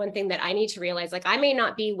 one thing that I need to realize, like I may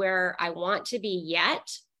not be where I want to be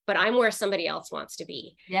yet, but I'm where somebody else wants to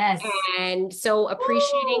be. Yes. And so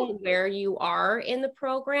appreciating where you are in the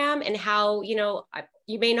program and how, you know,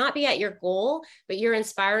 you may not be at your goal, but you're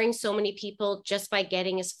inspiring so many people just by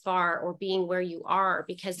getting as far or being where you are,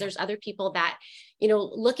 because there's other people that, you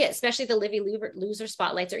know, look at, especially the Livy Loser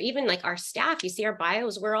spotlights, or even like our staff, you see our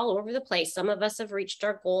bios, we're all over the place. Some of us have reached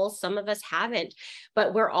our goals, some of us haven't,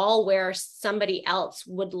 but we're all where somebody else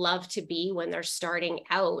would love to be when they're starting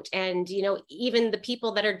out. And, you know, even the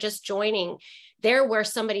people that are just joining, they're where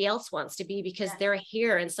somebody else wants to be because they're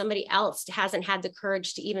here and somebody else hasn't had the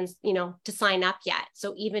courage to even, you know, to sign up yet.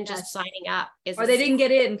 So even just signing up is, or they didn't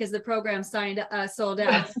get in because the program sold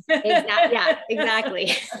out.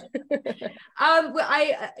 Exactly.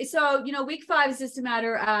 So, you know, week 5 is just a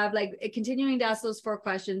matter of like continuing to ask those 4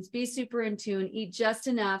 questions, be super in tune, eat just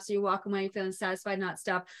enough so you walk away feeling satisfied, not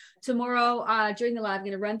stuffed. Tomorrow during the live, I'm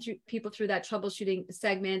going to run people through that troubleshooting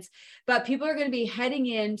segment, but people are going to be heading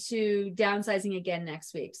into downsizing again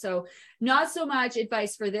next week. So not so much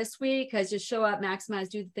advice for this week, because just show up, maximize,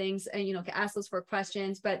 do the things, and, you know, ask those 4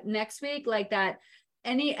 questions. But next week, like that,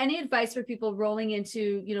 any advice for people rolling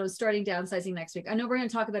into, you know, starting downsizing next week? I know we're going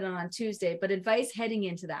to talk about it on Tuesday, but advice heading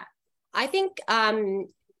into that. I think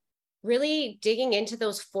really digging into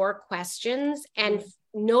those 4 questions and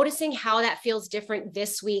noticing how that feels different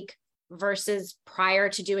this week versus prior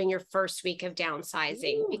to doing your first week of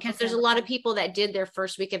downsizing, because there's a lot of people that did their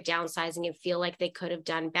first week of downsizing and feel like they could have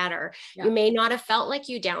done better. Yeah. You may not have felt like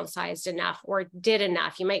you downsized enough or did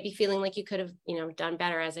enough. You might be feeling like you could have, you know, done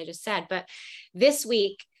better, as I just said. But this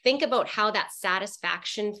week, think about how that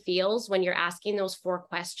satisfaction feels when you're asking those 4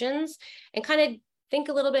 questions, and kind of think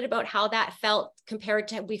a little bit about how that felt compared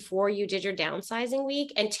to before you did your downsizing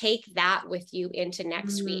week, and take that with you into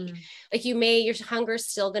next week. Like your hunger is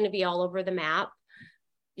still going to be all over the map.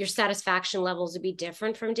 Your satisfaction levels would be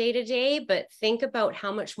different from day to day, but think about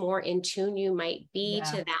how much more in tune you might be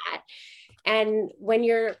to that. And when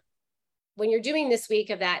you're doing this week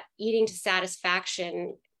of that eating to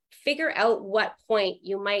satisfaction, figure out what point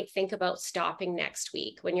you might think about stopping next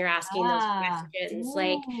week when you're asking those questions.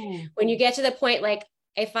 Like when you get to the point, like,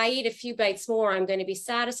 if I eat a few bites more, I'm going to be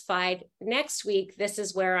satisfied. Next week, this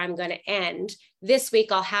is where I'm going to end. This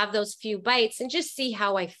week, I'll have those few bites and just see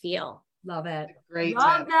how I feel. Love it. Great.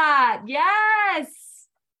 Love that. Yes.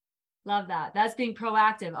 Love that. That's being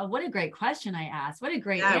proactive. Oh, what a great question I asked. What a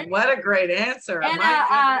great answer. What a great answer.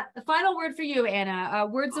 Anna, the final word for you, Anna.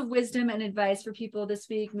 Words of wisdom and advice for people this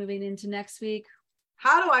week, moving into next week.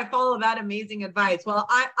 How do I follow that amazing advice? Well,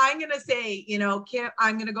 I'm going to say, you know, Kim,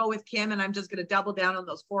 I'm going to go with Kim, and I'm just going to double down on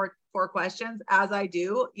those four questions as I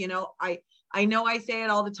do. You know, I know I say it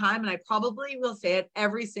all the time, and I probably will say it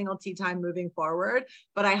every single tea time moving forward,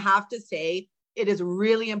 but I have to say, it is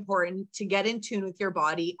really important to get in tune with your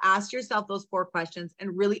body, ask yourself those 4 questions,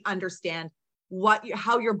 and really understand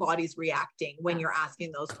how your body's reacting when you're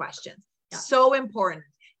asking those questions. So important.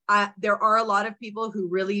 There are a lot of people who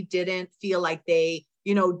really didn't feel like they,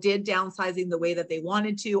 you know, did downsizing the way that they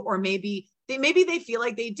wanted to, or maybe they feel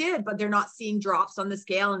like they did, but they're not seeing drops on the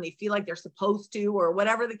scale and they feel like they're supposed to, or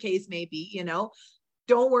whatever the case may be. You know,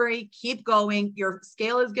 don't worry, keep going. Your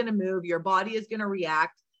scale is going to move. Your body is going to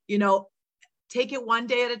react. You know, take it one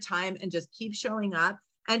day at a time and just keep showing up,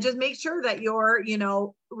 and just make sure that you're, you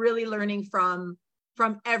know, really learning from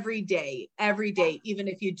every day, even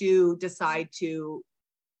if you do decide to,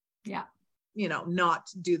 you know, not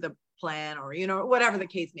do the plan, or, you know, whatever the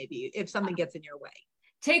case may be, if something gets in your way.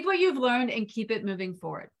 Take what you've learned and keep it moving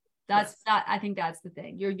forward. I think that's the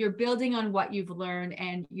thing. You're building on what you've learned,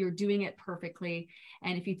 and you're doing it perfectly.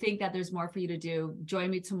 And if you think that there's more for you to do, join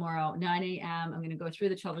me tomorrow, 9 a.m. I'm going to go through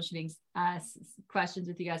the troubleshooting questions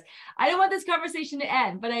with you guys. I don't want this conversation to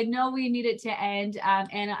end, but I know we need it to end.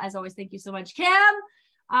 Anna, as always, thank you so much. Kim,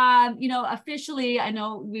 you know, officially, I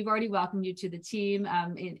know we've already welcomed you to the team.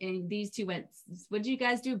 And these two what did you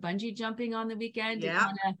guys do? Bungee jumping on the weekend? Yeah.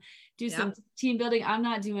 Do some team building? I'm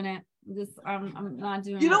not doing it. I'm not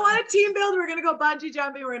doing. You don't want a team build? We're gonna go bungee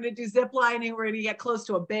jumping. We're gonna do zip lining. We're gonna get close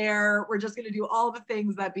to a bear. We're just gonna do all the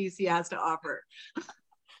things that BC has to offer.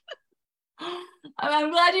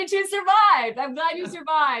 I'm glad you two survived. I'm glad you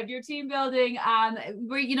survived your team building.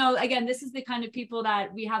 We're, again, this is the kind of people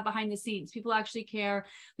that we have behind the scenes. People actually care.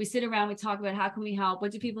 We sit around, we talk about how can we help?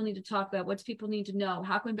 What do people need to talk about? What do people need to know?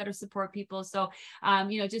 How can we better support people? So,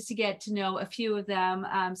 just to get to know a few of them.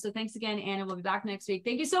 So thanks again, Anna. We'll be back next week.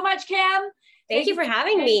 Thank you so much, Kim. Thank you for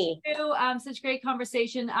having me. Such great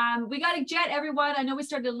conversation. We got to jet, everyone. I know we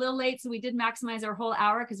started a little late, so we did maximize our whole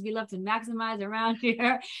hour because we love to maximize around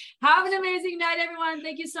here. Have an amazing night, everyone.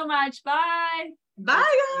 Thank you so much. Bye. Bye,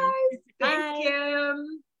 guys. Bye. Thanks,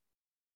 Kim.